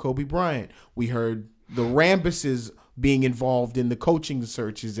conversation with Kobe Bryant. We heard the Rambuses being involved in the coaching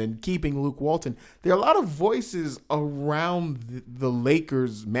searches and keeping Luke Walton. There are a lot of voices around the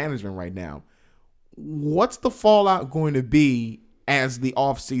Lakers management right now. what's the fallout going to be as the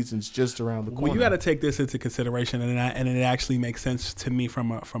off season's just around the corner? Well, you got to take this into consideration, and it actually makes sense to me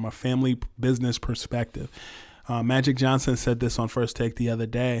from a family business perspective. Magic Johnson said this on First Take the other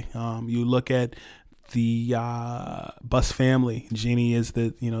day. You look at the Buss family. Jeannie is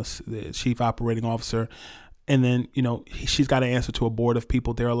the chief operating officer, and then she's got to answer to a board of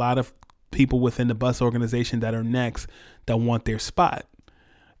people. There are a lot of people within the Buss organization that are next that want their spot,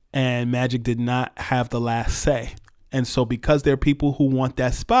 and Magic did not have the last say. And so because there are people who want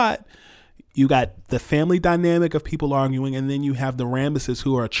that spot, you got the family dynamic of people arguing, and then you have the Rambises,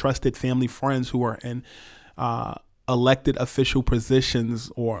 who are trusted family friends who are in elected official positions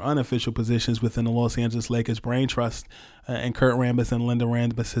or unofficial positions within the Los Angeles Lakers Brain Trust, and Kurt Rambis and Linda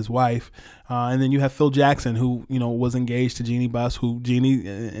Rambis, his wife. And then you have Phil Jackson, who was engaged to Jeannie Buss, who Jeannie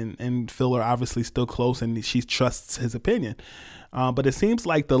and Phil are obviously still close, and she trusts his opinion. But it seems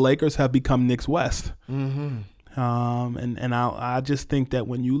like the Lakers have become Knicks West. Mm-hmm. And I just think that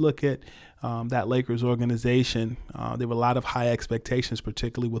when you look at that Lakers organization, there were a lot of high expectations,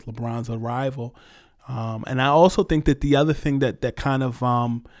 particularly with LeBron's arrival. And I also think that the other thing that kind of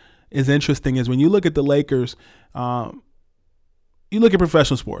is interesting is when you look at the Lakers, you look at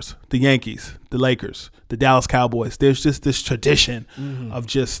professional sports, the Yankees, the Lakers, the Dallas Cowboys. There's just this tradition of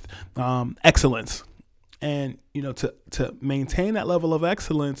just excellence. And, to maintain that level of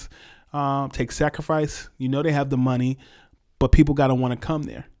excellence takes sacrifice. They have the money, but people got to want to come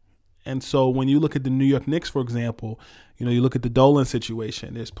there. And so when you look at the New York Knicks, for example, you look at the Dolan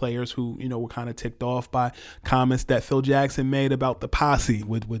situation. There's players who, were kind of ticked off by comments that Phil Jackson made about the posse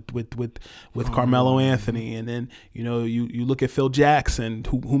with Carmelo Anthony. And then, you look at Phil Jackson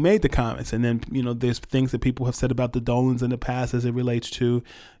who made the comments. And then, there's things that people have said about the Dolans in the past as it relates to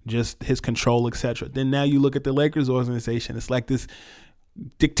just his control, etc. Then now you look at the Lakers organization. It's like this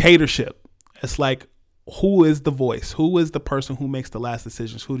dictatorship. It's like, who is the voice? Who is the person who makes the last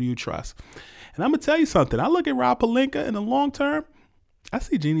decisions? Who do you trust? And I'm going to tell you something. I look at Rob Pelinka in the long term. I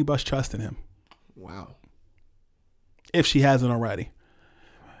see Jeannie Buss trusting him. Wow. If she hasn't already.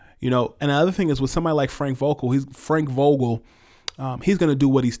 And the other thing is with somebody like Frank Vogel, he's going to do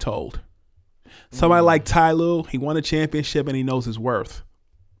what he's told. Somebody like Ty Lue, he won a championship and he knows his worth.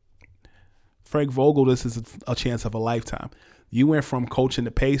 Frank Vogel, this is a chance of a lifetime. You went from coaching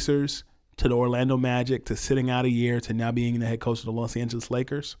the Pacers to the Orlando Magic to sitting out a year to now being the head coach of the Los Angeles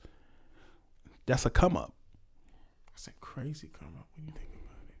Lakers. That's a come up. That's a crazy come up when you think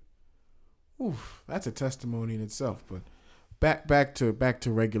about it. Oof, that's a testimony in itself. But back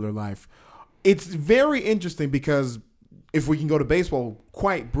to regular life. It's very interesting because if we can go to baseball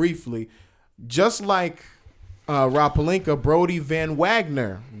quite briefly, just like Rob Pelinka, Brody Van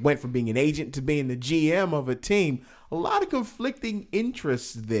Wagner went from being an agent to being the GM of a team. A lot of conflicting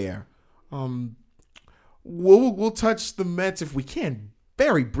interests there. We'll touch the Mets if we can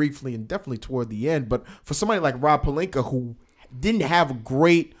very briefly and definitely toward the end. But for somebody like Rob Pelinka, who didn't have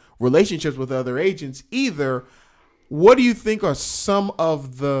great relationships with other agents either, what do you think are some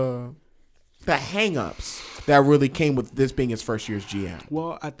of the hang-ups that really came with this being his first year as GM?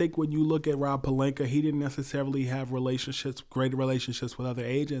 Well, I think when you look at Rob Pelinka, he didn't necessarily have great relationships with other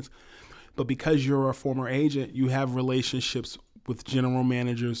agents. But because you're a former agent, you have relationships with general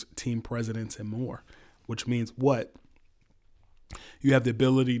managers, team presidents, and more, which means what? You have the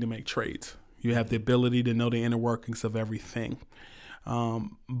ability to make trades. You have the ability to know the inner workings of everything.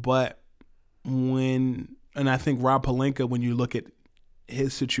 And I think Rob Pelinka, when you look at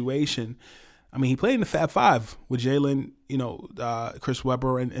his situation, I mean, he played in the Fab Five with Jalen, Chris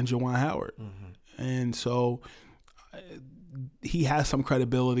Webber and Juwan Howard. Mm-hmm. And so he has some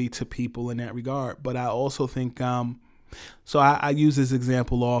credibility to people in that regard. But I also think, so I use this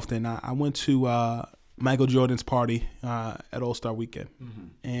example often. I went to Michael Jordan's party at All-Star Weekend.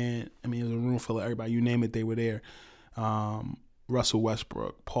 Mm-hmm. And, I mean, it was a room full of everybody. You name it, they were there. Russell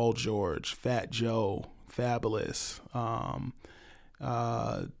Westbrook, Paul George, Fat Joe, Fabulous,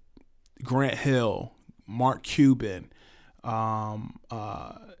 Grant Hill, Mark Cuban,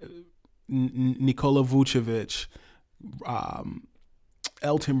 Nikola Vucevic,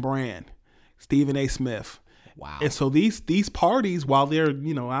 Elton Brand, Stephen A. Smith. Wow. And so these parties, while they're,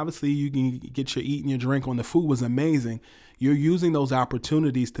 obviously you can get your eat and your drink on, the food was amazing. You're using those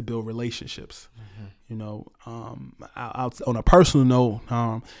opportunities to build relationships. Mm-hmm. On a personal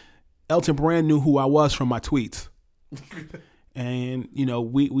note, Elton Brand knew who I was from my tweets. And,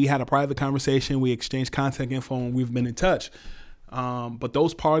 we had a private conversation. We exchanged contact info and we've been in touch. But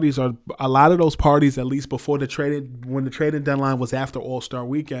those parties a lot of those parties, at least before when the trading deadline was after All-Star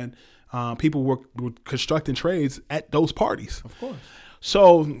Weekend, people were constructing trades at those parties. Of course.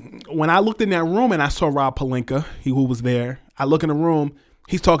 So when I looked in that room and I saw Rob Pelinka, who was there, I look in the room,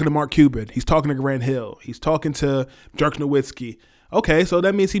 he's talking to Mark Cuban, he's talking to Grant Hill, he's talking to Dirk Nowitzki. Okay, so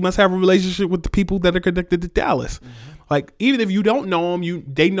that means he must have a relationship with the people that are connected to Dallas. Mm-hmm. Like, even if you don't know him,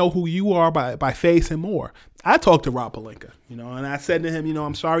 they know who you are by face and more. I talked to Rob Pelinka, and I said to him,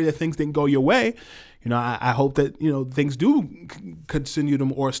 I'm sorry that things didn't go your way. I hope that, things do continue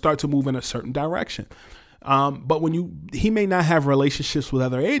to or start to move in a certain direction. But he may not have relationships with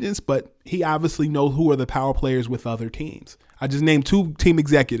other agents, but he obviously knows who are the power players with other teams. I just named 2 team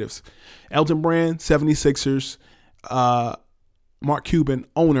executives, Elton Brand, 76ers, Mark Cuban,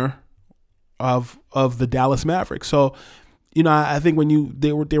 owner of the Dallas Mavericks. So, I think when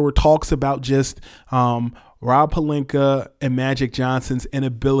there were talks about just Rob Pelinka and Magic Johnson's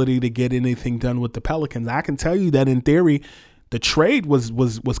inability to get anything done with the Pelicans. I can tell you that in theory, the trade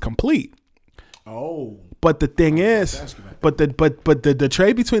was complete. Oh, but the thing is, the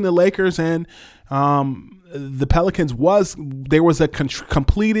trade between the Lakers and the Pelicans there was a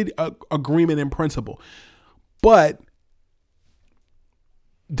completed agreement in principle, but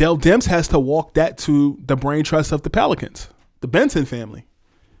Dell Demps has to walk that to the brain trust of the Pelicans, the Benson family,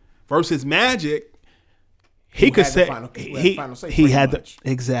 versus Magic. He could say he had the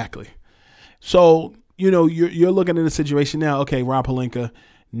exactly. So you're looking at a situation now. Okay, Rob Pelinka.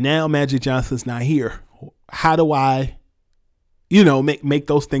 Now Magic Johnson's not here. How do I, make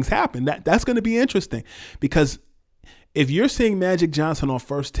those things happen? That's going to be interesting, because if you're seeing Magic Johnson on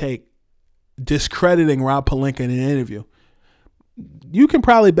First Take discrediting Rob Pelinka in an interview, you can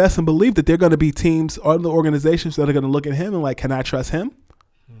probably best and believe that there are going to be teams or the organizations that are going to look at him and like, can I trust him?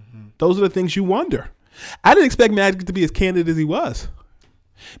 Mm-hmm. Those are the things you wonder. I didn't expect Magic to be as candid as he was.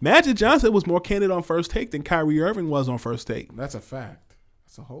 Magic Johnson was more candid on First Take than Kyrie Irving was on First Take. That's a fact.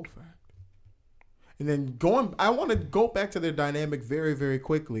 That's a whole fact. And then I want to go back to their dynamic very, very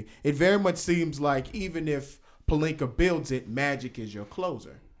quickly. It very much seems like even if Pelinka builds it, Magic is your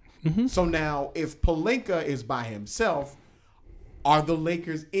closer. Mm-hmm. So now if Pelinka is by himself, are the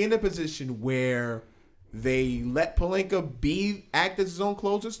Lakers in a position where they let Pelinka act as his own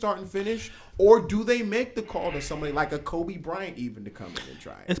closer, start and finish? Or do they make the call to somebody like a Kobe Bryant even to come in and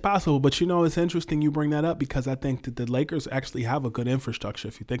try it? It's possible, but it's interesting you bring that up, because I think that the Lakers actually have a good infrastructure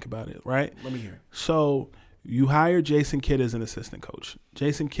if you think about it, right? Let me hear it. So you hire Jason Kidd as an assistant coach.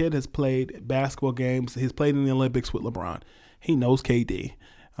 Jason Kidd has played basketball games. He's played in the Olympics with LeBron. He knows KD.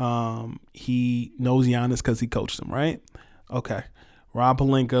 He knows Giannis because he coached him, right? Okay. Rob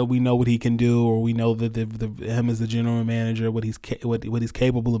Pelinka, we know what he can do, or we know that him as the general manager, what he's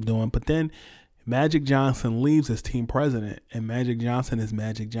capable of doing. But then Magic Johnson leaves as team president, and Magic Johnson is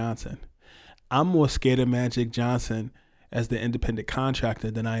Magic Johnson. I'm more scared of Magic Johnson as the independent contractor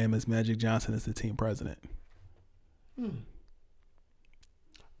than I am as Magic Johnson as the team president.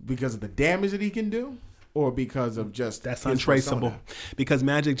 Because of the damage that he can do? Or because of just that's untraceable. Persona? Because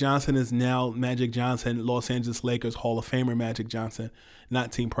Magic Johnson is now Magic Johnson, Los Angeles Lakers Hall of Famer Magic Johnson,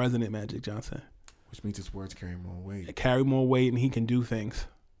 not team president Magic Johnson. Which means his words carry more weight. They carry more weight, and he can do things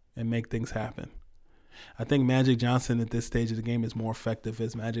and make things happen. I think Magic Johnson at this stage of the game is more effective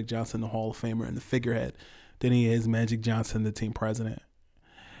as Magic Johnson, the Hall of Famer and the figurehead, than he is Magic Johnson, the team president.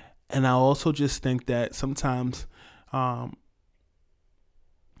 And I also just think that sometimes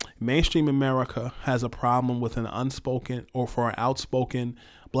mainstream America has a problem with an unspoken or for an outspoken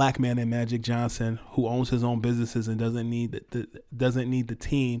black man in Magic Johnson who owns his own businesses and doesn't need the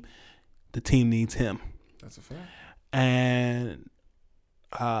team. The team needs him. That's a fact. And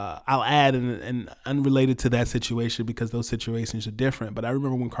I'll add, and unrelated to that situation because those situations are different, but I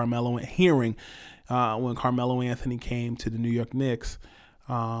remember when Carmelo Anthony came to the New York Knicks,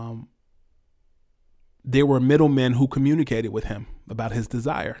 there were middlemen who communicated with him about his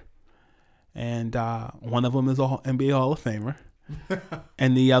desire. And one of them is an NBA Hall of Famer,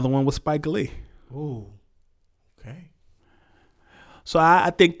 and the other one was Spike Lee. Oh, okay. So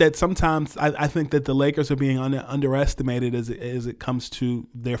I think that sometimes I think that the Lakers are being underestimated as it comes to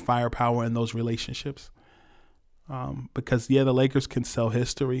their firepower in those relationships. Because, the Lakers can sell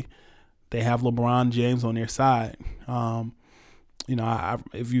history. They have LeBron James on their side.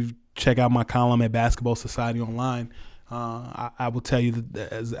 If you check out my column at Basketball Society Online, I will tell you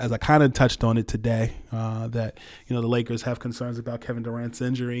that as I kind of touched on it today, that the Lakers have concerns about Kevin Durant's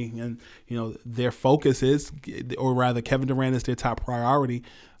injury, and their focus is, or rather, Kevin Durant is their top priority,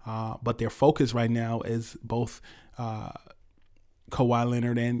 but their focus right now is both Kawhi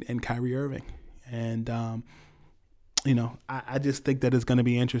Leonard and Kyrie Irving, and I just think that it's going to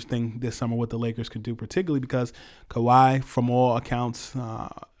be interesting this summer what the Lakers can do, particularly because Kawhi, from all accounts,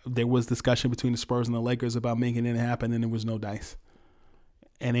 there was discussion between the Spurs and the Lakers about making it happen, and there was no dice.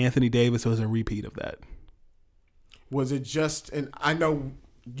 And Anthony Davis was a repeat of that. Was it just, and I know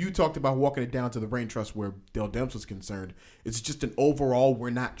you talked about walking it down to the Brain Trust where Dell Demps was concerned. It's just an overall, we're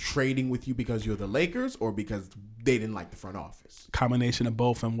not trading with you because you're the Lakers or because they didn't like the front office? Combination of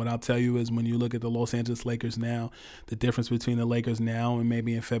both. And what I'll tell you is when you look at the Los Angeles Lakers now, the difference between the Lakers now and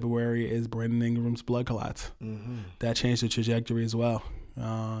maybe in February is Brandon Ingram's blood clots. Mm-hmm. That changed the trajectory as well.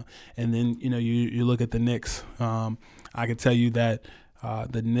 And then, you look at the Knicks. I could tell you that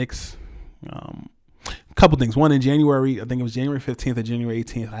the Knicks, a couple things. One, in January, I think it was January 15th or January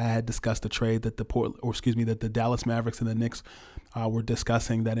 18th, I had discussed a trade that that the Dallas Mavericks and the Knicks were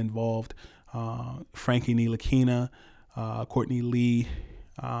discussing that involved Frankie Ntilikina, Courtney Lee,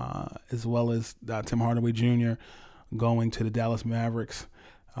 as well as Tim Hardaway Jr. going to the Dallas Mavericks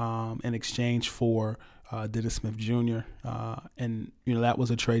in exchange for Dennis Smith Jr. And that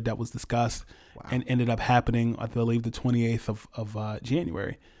was a trade that was discussed and ended up happening, I believe, the 28th of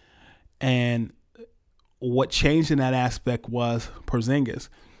January. And what changed in that aspect was Porzingis.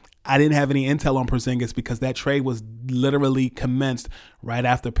 I didn't have any intel on Porzingis because that trade was literally commenced right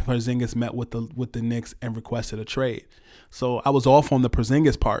after Porzingis met with the Knicks and requested a trade. So I was off on the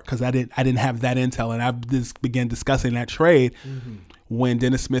Porzingis part because I didn't have that intel, and I just began discussing that trade when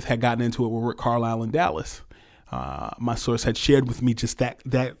Dennis Smith had gotten into it with Rick Carlisle in Dallas. My source had shared with me just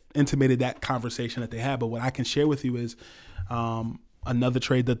that intimated that conversation that they had. But what I can share with you is another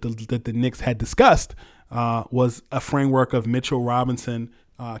trade that the Knicks had discussed was a framework of Mitchell Robinson,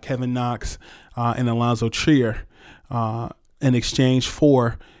 Kevin Knox, and Alonzo Trier in exchange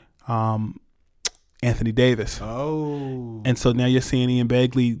for Anthony Davis. Oh. And so now you're seeing Ian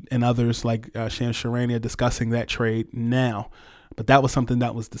Begley and others like Shams Charania discussing that trade now. But that was something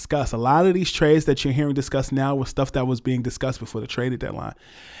that was discussed. A lot of these trades that you're hearing discussed now was stuff that was being discussed before the trade deadline.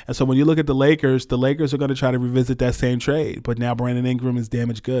 And so when you look at the Lakers are going to try to revisit that same trade. But now Brandon Ingram is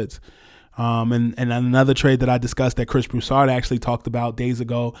damaged goods. And another trade that I discussed that Chris Broussard actually talked about days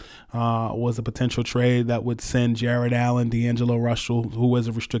ago was a potential trade that would send Jared Allen, D'Angelo Russell, who was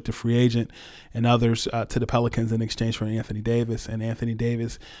a restricted free agent, and others to the Pelicans in exchange for Anthony Davis. And Anthony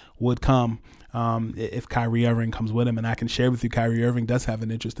Davis would come if Kyrie Irving comes with him. And I can share with you, Kyrie Irving does have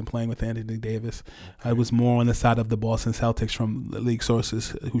an interest in playing with Anthony Davis. I was more on the side of the Boston Celtics from the league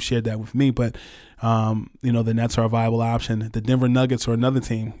sources who shared that with me. But, the Nets are a viable option. The Denver Nuggets are another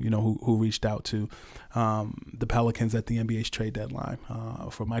team, who reached out to the Pelicans at the NBA's trade deadline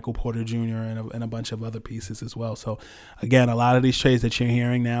for Michael Porter Jr. and a bunch of other pieces as well. So, again, a lot of these trades that you're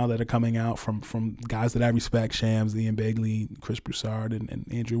hearing now that are coming out from guys that I respect, Shams, Ian Begley, Chris Broussard, and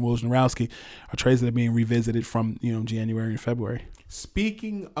Andrew Wojnarowski, are trades that are being revisited from January and February.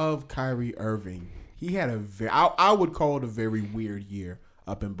 Speaking of Kyrie Irving, he had I would call it a very weird year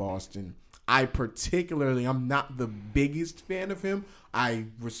up in Boston. I'm not the biggest fan of him. I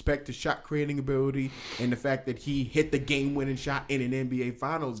respect his shot creating ability and the fact that he hit the game-winning shot in an NBA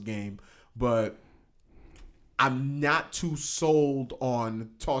Finals game, but I'm not too sold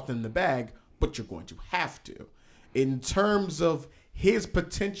on tossing the bag, but you're going to have to. In terms of his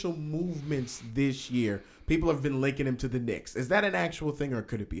potential movements this year, people have been linking him to the Knicks. Is that an actual thing, or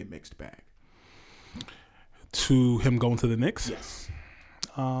could it be a mixed bag? To him going to the Knicks? Yes.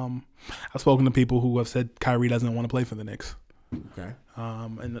 I've spoken to people who have said Kyrie doesn't want to play for the Knicks. Okay.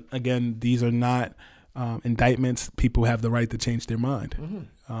 And again, these are not indictments. People have the right to change their mind.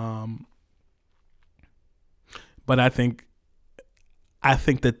 Mm-hmm. But I think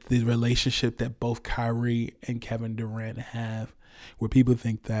that the relationship that both Kyrie and Kevin Durant have, where people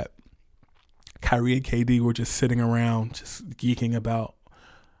think that Kyrie and KD were just sitting around just geeking about,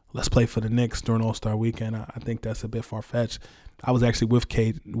 let's play for the Knicks during All-Star Weekend, I think that's a bit far-fetched. I was actually with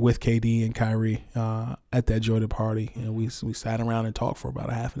KD and Kyrie at that Jordan party, and we sat around and talked for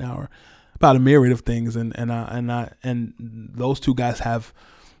about a half an hour about a myriad of things, and those two guys have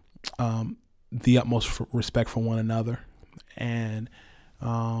the utmost respect for one another, and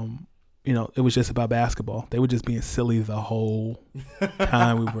it was just about basketball. They were just being silly the whole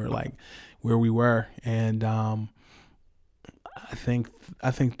time we were like where we were, and I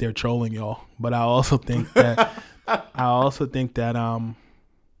think they're trolling y'all, but I also think that.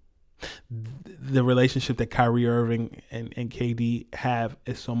 The relationship that Kyrie Irving and KD have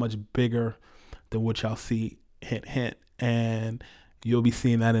is so much bigger than what y'all see, hint, hint, and you'll be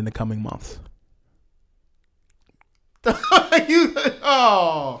seeing that in the coming months. And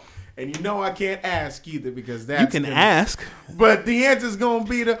I can't ask either because that's you can ask, but the answer's gonna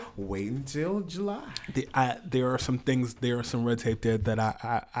be to wait until July. There are some things, there are some red tape there that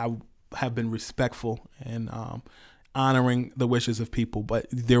I have been respectful and honoring the wishes of people, but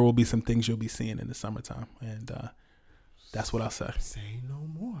there will be some things you'll be seeing in the summertime. And That's what I say. Say no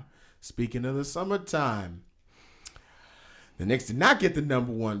more. Speaking of the summertime, the Knicks did not get the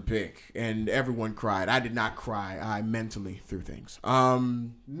number 1 pick, and everyone cried. I did not cry. I mentally threw things.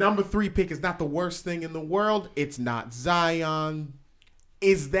 Number 3 pick is not the worst thing in the world. It's not Zion.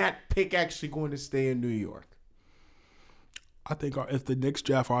 Is that pick actually going to stay in New York? I think if the Knicks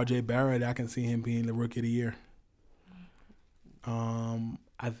draft R.J. Barrett, I can see him being the Rookie of the Year.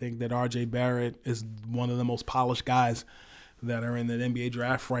 I think that R.J. Barrett is one of the most polished guys that are in the NBA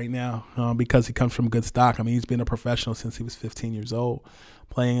draft right now because he comes from good stock. I mean, he's been a professional since he was 15 years old,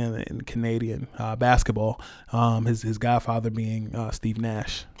 playing in Canadian basketball. His godfather being Steve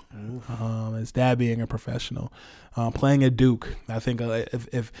Nash, his dad being a professional, playing at Duke. I think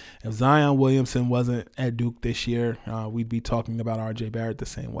if Zion Williamson wasn't at Duke this year, we'd be talking about R.J. Barrett the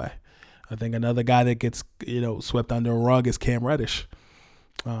same way. I think another guy that gets swept under a rug is Cam Reddish.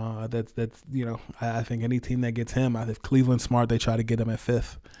 That's I think any team that gets him, if Cleveland's smart, they try to get him at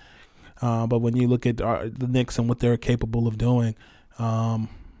 5th. But when you look at the Knicks and what they're capable of doing,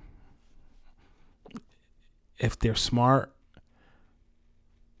 if they're smart,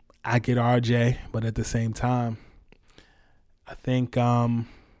 I get RJ. But at the same time, I think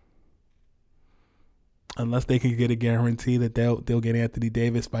unless they can get a guarantee that they'll get Anthony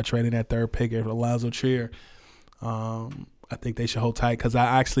Davis by trading that 3rd pick or Alonzo Trier, I think they should hold tight because I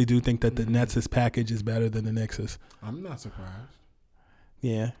actually do think that the Nets' package is better than the Knicks'. I'm not surprised.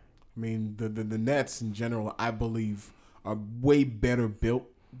 Yeah. I mean, the Nets in general, I believe, are way better built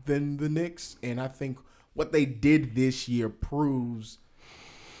than the Knicks. And I think what they did this year proves,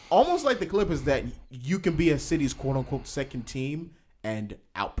 almost like the Clippers, that you can be a city's quote-unquote second team and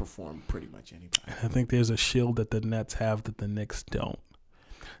outperform pretty much anybody. I think there's a shield that the Nets have that the Knicks don't.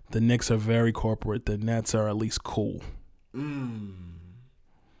 The Knicks are very corporate. The Nets are at least cool.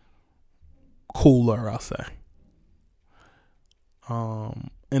 Cooler, I'll say.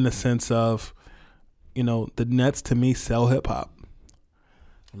 In the sense of, the Nets to me sell hip hop.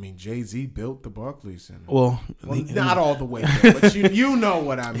 I mean, Jay-Z built the Barclays Center. Well, not all the way there, but you know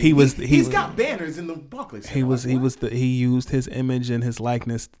what I mean. He's got banners in the Barclays Center. He used his image and his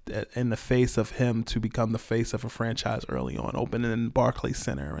likeness in the face of him to become the face of a franchise early on, opening in Barclays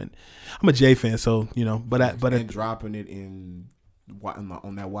Center. And I'm a Jay fan, so dropping it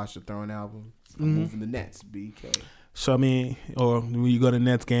on that Watch the Throne album, moving the Nets, BK. So I mean, or when you go to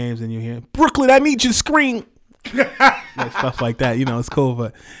Nets games and you hear Brooklyn, I need you to scream. Stuff like that, it's cool.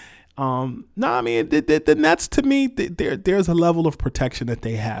 But I mean, the Nets to me, there's a level of protection that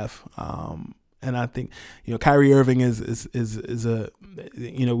they have, and I think Kyrie Irving is a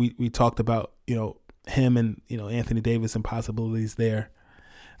we talked about him and Anthony Davis and possibilities there.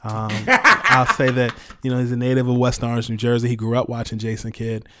 I'll say that he's a native of West Orange, New Jersey. He grew up watching Jason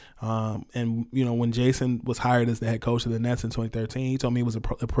Kidd, and when Jason was hired as the head coach of the Nets in 2013, he told me it was a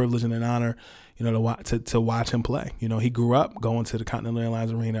privilege and an honor, to watch him play. He grew up going to the Continental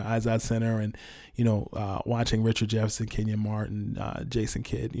Airlines Arena, Izod Center, and watching Richard Jefferson, Kenyon Martin, Jason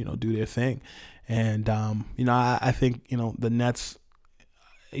Kidd, do their thing, and I think the Nets.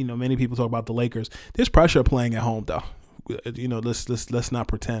 Many people talk about the Lakers. There's pressure playing at home though. Let's not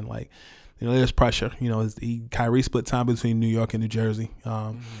pretend like there's pressure. Kyrie split time between New York and New Jersey.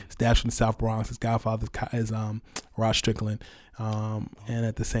 His dad's from the South Bronx. His godfather is Rod Strickland. And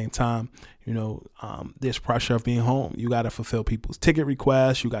at the same time, there's pressure of being home. You got to fulfill people's ticket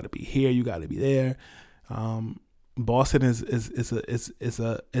requests. You got to be here. You got to be there. Boston is an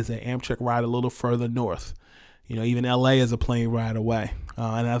Amtrak ride a little further north. Even LA is a plane ride away.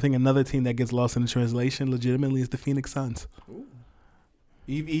 And I think another team that gets lost in the translation legitimately is the Phoenix Suns. Ooh.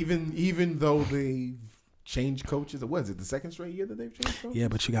 Even though they've changed coaches, what is it, the second straight year that they've changed coaches? Yeah,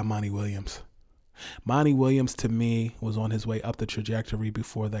 but you got Monty Williams. Monty Williams, to me, was on his way up the trajectory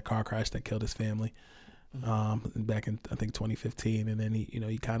before that car crash that killed his family. Back in I think 2015, and then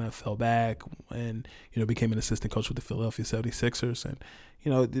he kind of fell back and became an assistant coach with the Philadelphia 76ers,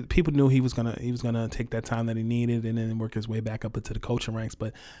 and people knew he was gonna take that time that he needed and then work his way back up into the coaching ranks.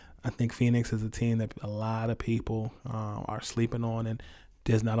 But I think Phoenix is a team that a lot of people are sleeping on, and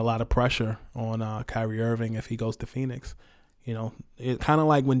there's not a lot of pressure on Kyrie Irving if he goes to Phoenix. It's kind of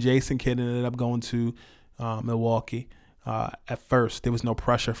like when Jason Kidd ended up going to Milwaukee. At first, there was no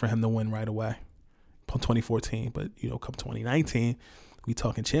pressure for him to win right away. 2014, but come 2019, we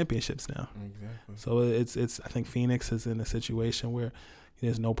talking championships now. Exactly. So it's I think Phoenix is in a situation where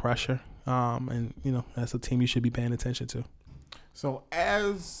there's no pressure, and that's a team you should be paying attention to. So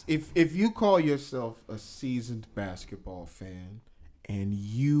if you call yourself a seasoned basketball fan, and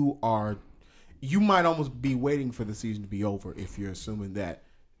you might almost be waiting for the season to be over if you're assuming that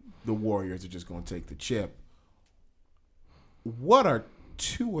the Warriors are just going to take the chip. what are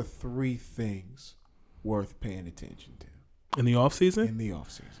 2 or 3 things worth paying attention to in the off season? in the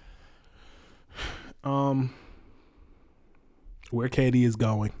off season? Where KD is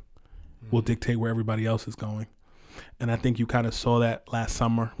going will dictate where everybody else is going. And I think you kind of saw that last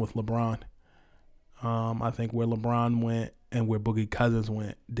summer with LeBron. I think where LeBron went and where Boogie Cousins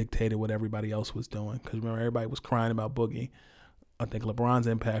went dictated what everybody else was doing. Because remember, everybody was crying about Boogie. I think LeBron's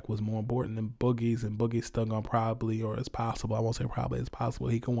impact was more important than Boogie's, and Boogie's still going to probably, or it's possible, I won't say probably, it's possible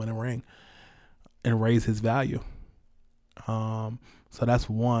he can win a ring and raise his value. So that's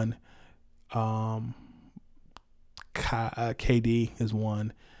one. KD is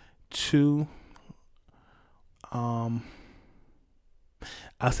one. 2, I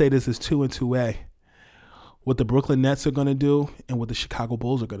say this is 2 and 2A. What the Brooklyn Nets are going to do and what the Chicago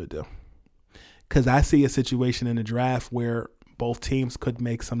Bulls are going to do. Because I see a situation in the draft where both teams could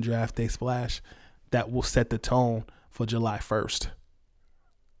make some draft day splash that will set the tone for July 1st.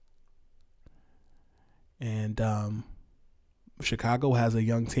 And Chicago has a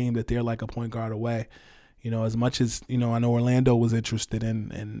young team that they're like a point guard away. You know, as much as, you know, I know Orlando was interested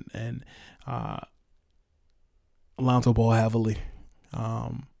in Lonzo Ball heavily.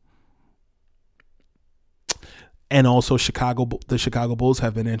 And also the Chicago Bulls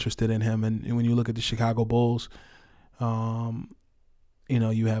have been interested in him. And when you look at the Chicago Bulls, you know,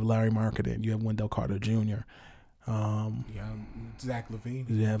 you have Larry Marketing, you have Wendell Carter Jr. Zach LaVine.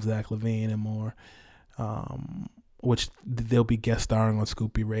 You have Zach LaVine and more, which they'll be guest starring on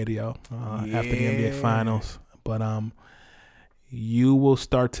Scoop B Radio after the NBA Finals. But you will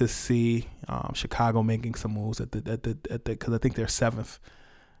start to see Chicago making some moves at the because I think they're 7th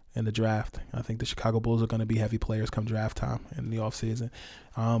in the draft. I think the Chicago Bulls are going to be heavy players come draft time in the offseason.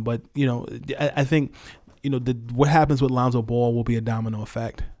 But, you know, I think, you know, what happens with Lonzo Ball will be a domino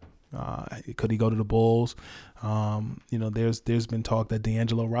effect. Could he go to the Bulls? You know, there's been talk that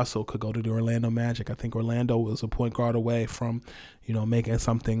D'Angelo Russell could go to the Orlando Magic. I think Orlando was a point guard away from, you know, making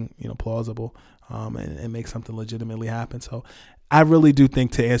something, you know, plausible and make something legitimately happen. So I really do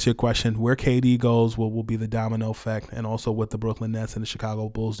think, to answer your question, where KD goes will be the domino effect, and also what the Brooklyn Nets and the Chicago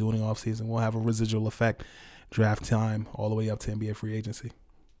Bulls do in the offseason will have a residual effect draft time all the way up to NBA free agency.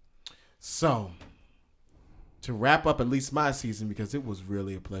 So, to wrap up at least my season, because it was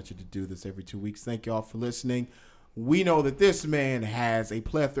really a pleasure to do this every 2 weeks. Thank you all for listening. We know that this man has a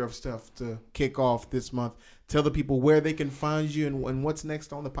plethora of stuff to kick off this month. Tell the people where they can find you and what's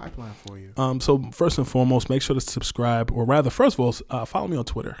next on the pipeline for you. So first and foremost, make sure to subscribe, or rather, first of all, follow me on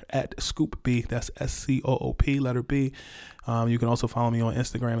Twitter at ScoopB. That's SCOOP, letter B. You can also follow me on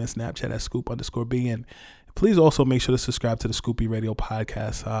Instagram and Snapchat at Scoop_B. And please also make sure to subscribe to the Scoop B Radio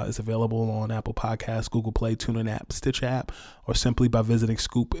podcast. It's available on Apple Podcasts, Google Play, TuneIn app, Stitcher app, or simply by visiting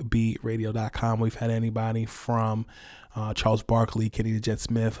ScoopBRadio.com. We've had anybody from Charles Barkley, Kenny the Jet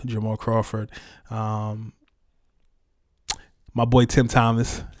Smith, Jamal Crawford, my boy Tim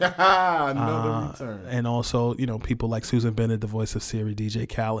Thomas, another return, and also, you know, people like Susan Bennett, the voice of Siri, DJ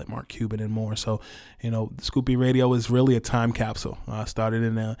Khaled, Mark Cuban, and more. So, you know, Scoop B Radio is really a time capsule. Started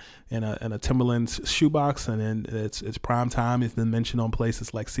in a Timberland shoebox, and then it's prime time. It's been mentioned on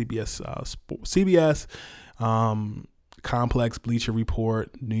places like CBS, Complex, Bleacher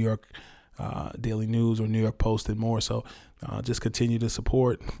Report, New York Daily News, or New York Post, and more. So just continue to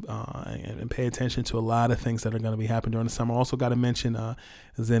support and pay attention to a lot of things that are going to be happening during the summer. Also got to mention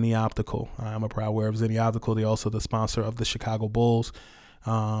Zenni Optical. I'm a proud wearer of Zenni Optical. They're also the sponsor of the Chicago Bulls.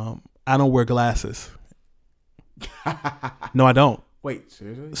 I don't wear glasses. No, I don't. Wait,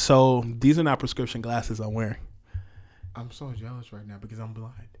 seriously? So these are not prescription glasses I'm wearing. I'm so jealous right now because I'm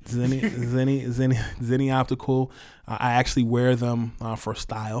blind. Zenni Optical. I actually wear them for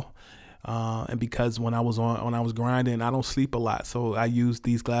style. And because when I was grinding, I don't sleep a lot, so I use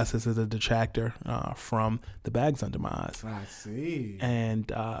these glasses as a detractor from the bags under my eyes. I see. And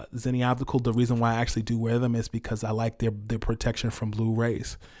Zenni Optical, the reason why I actually do wear them is because I like their protection from blue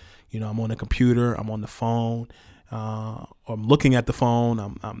rays. You know, I'm on the computer, I'm on the phone, or I'm looking at the phone.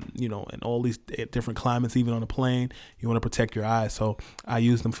 I'm you know, in all these different climates, even on a plane. You want to protect your eyes, so I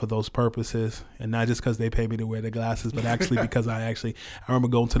use them for those purposes, and not just because they pay me to wear the glasses, but actually because I remember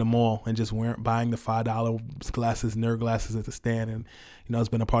going to the mall and just buying the $5 glasses, nerd glasses at the stand, and you know, it's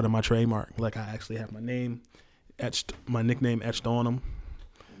been a part of my trademark. Like, I actually have my nickname etched on them.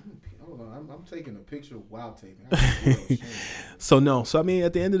 Hold on, I'm taking a picture while taping. So I mean,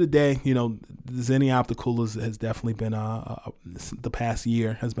 at the end of the day, Zenni Optical has definitely been the past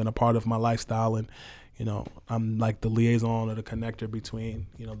year has been a part of my lifestyle, and I'm like the liaison or the connector between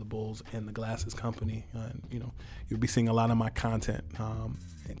the Bulls and the glasses company, and you'll be seeing a lot of my content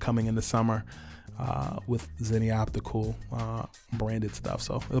coming in the summer with Zenni Optical branded stuff.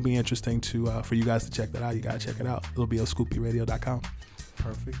 So it'll be interesting for you guys to check that out. You gotta check it out. It'll be on ScoopyRadio.com.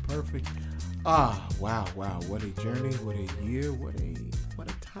 Perfect. Wow. What a journey, what a year, what a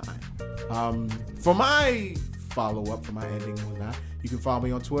time. For my follow-up, for my ending and whatnot, you can follow me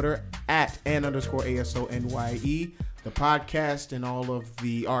on Twitter @N_ASONYE. The podcast and all of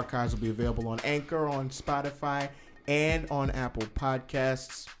the archives will be available on Anchor, on Spotify, and on Apple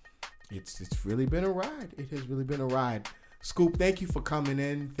Podcasts. It's really been a ride. It has really been a ride. Scoop, thank you for coming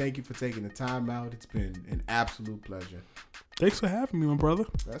in. Thank you for taking the time out. It's been an absolute pleasure. Thanks for having me, my brother.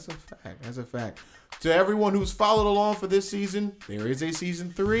 That's a fact. To everyone who's followed along for this season, there is a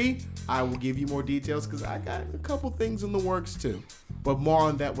season 3. I will give you more details because I got a couple things in the works too. But more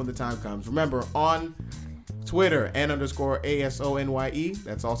on that when the time comes. Remember, on Twitter, N_ASONYE.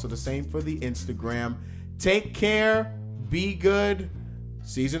 That's also the same for the Instagram. Take care. Be good.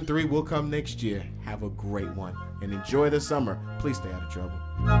 Season 3 will come next year. Have a great one and enjoy the summer. Please stay out of trouble.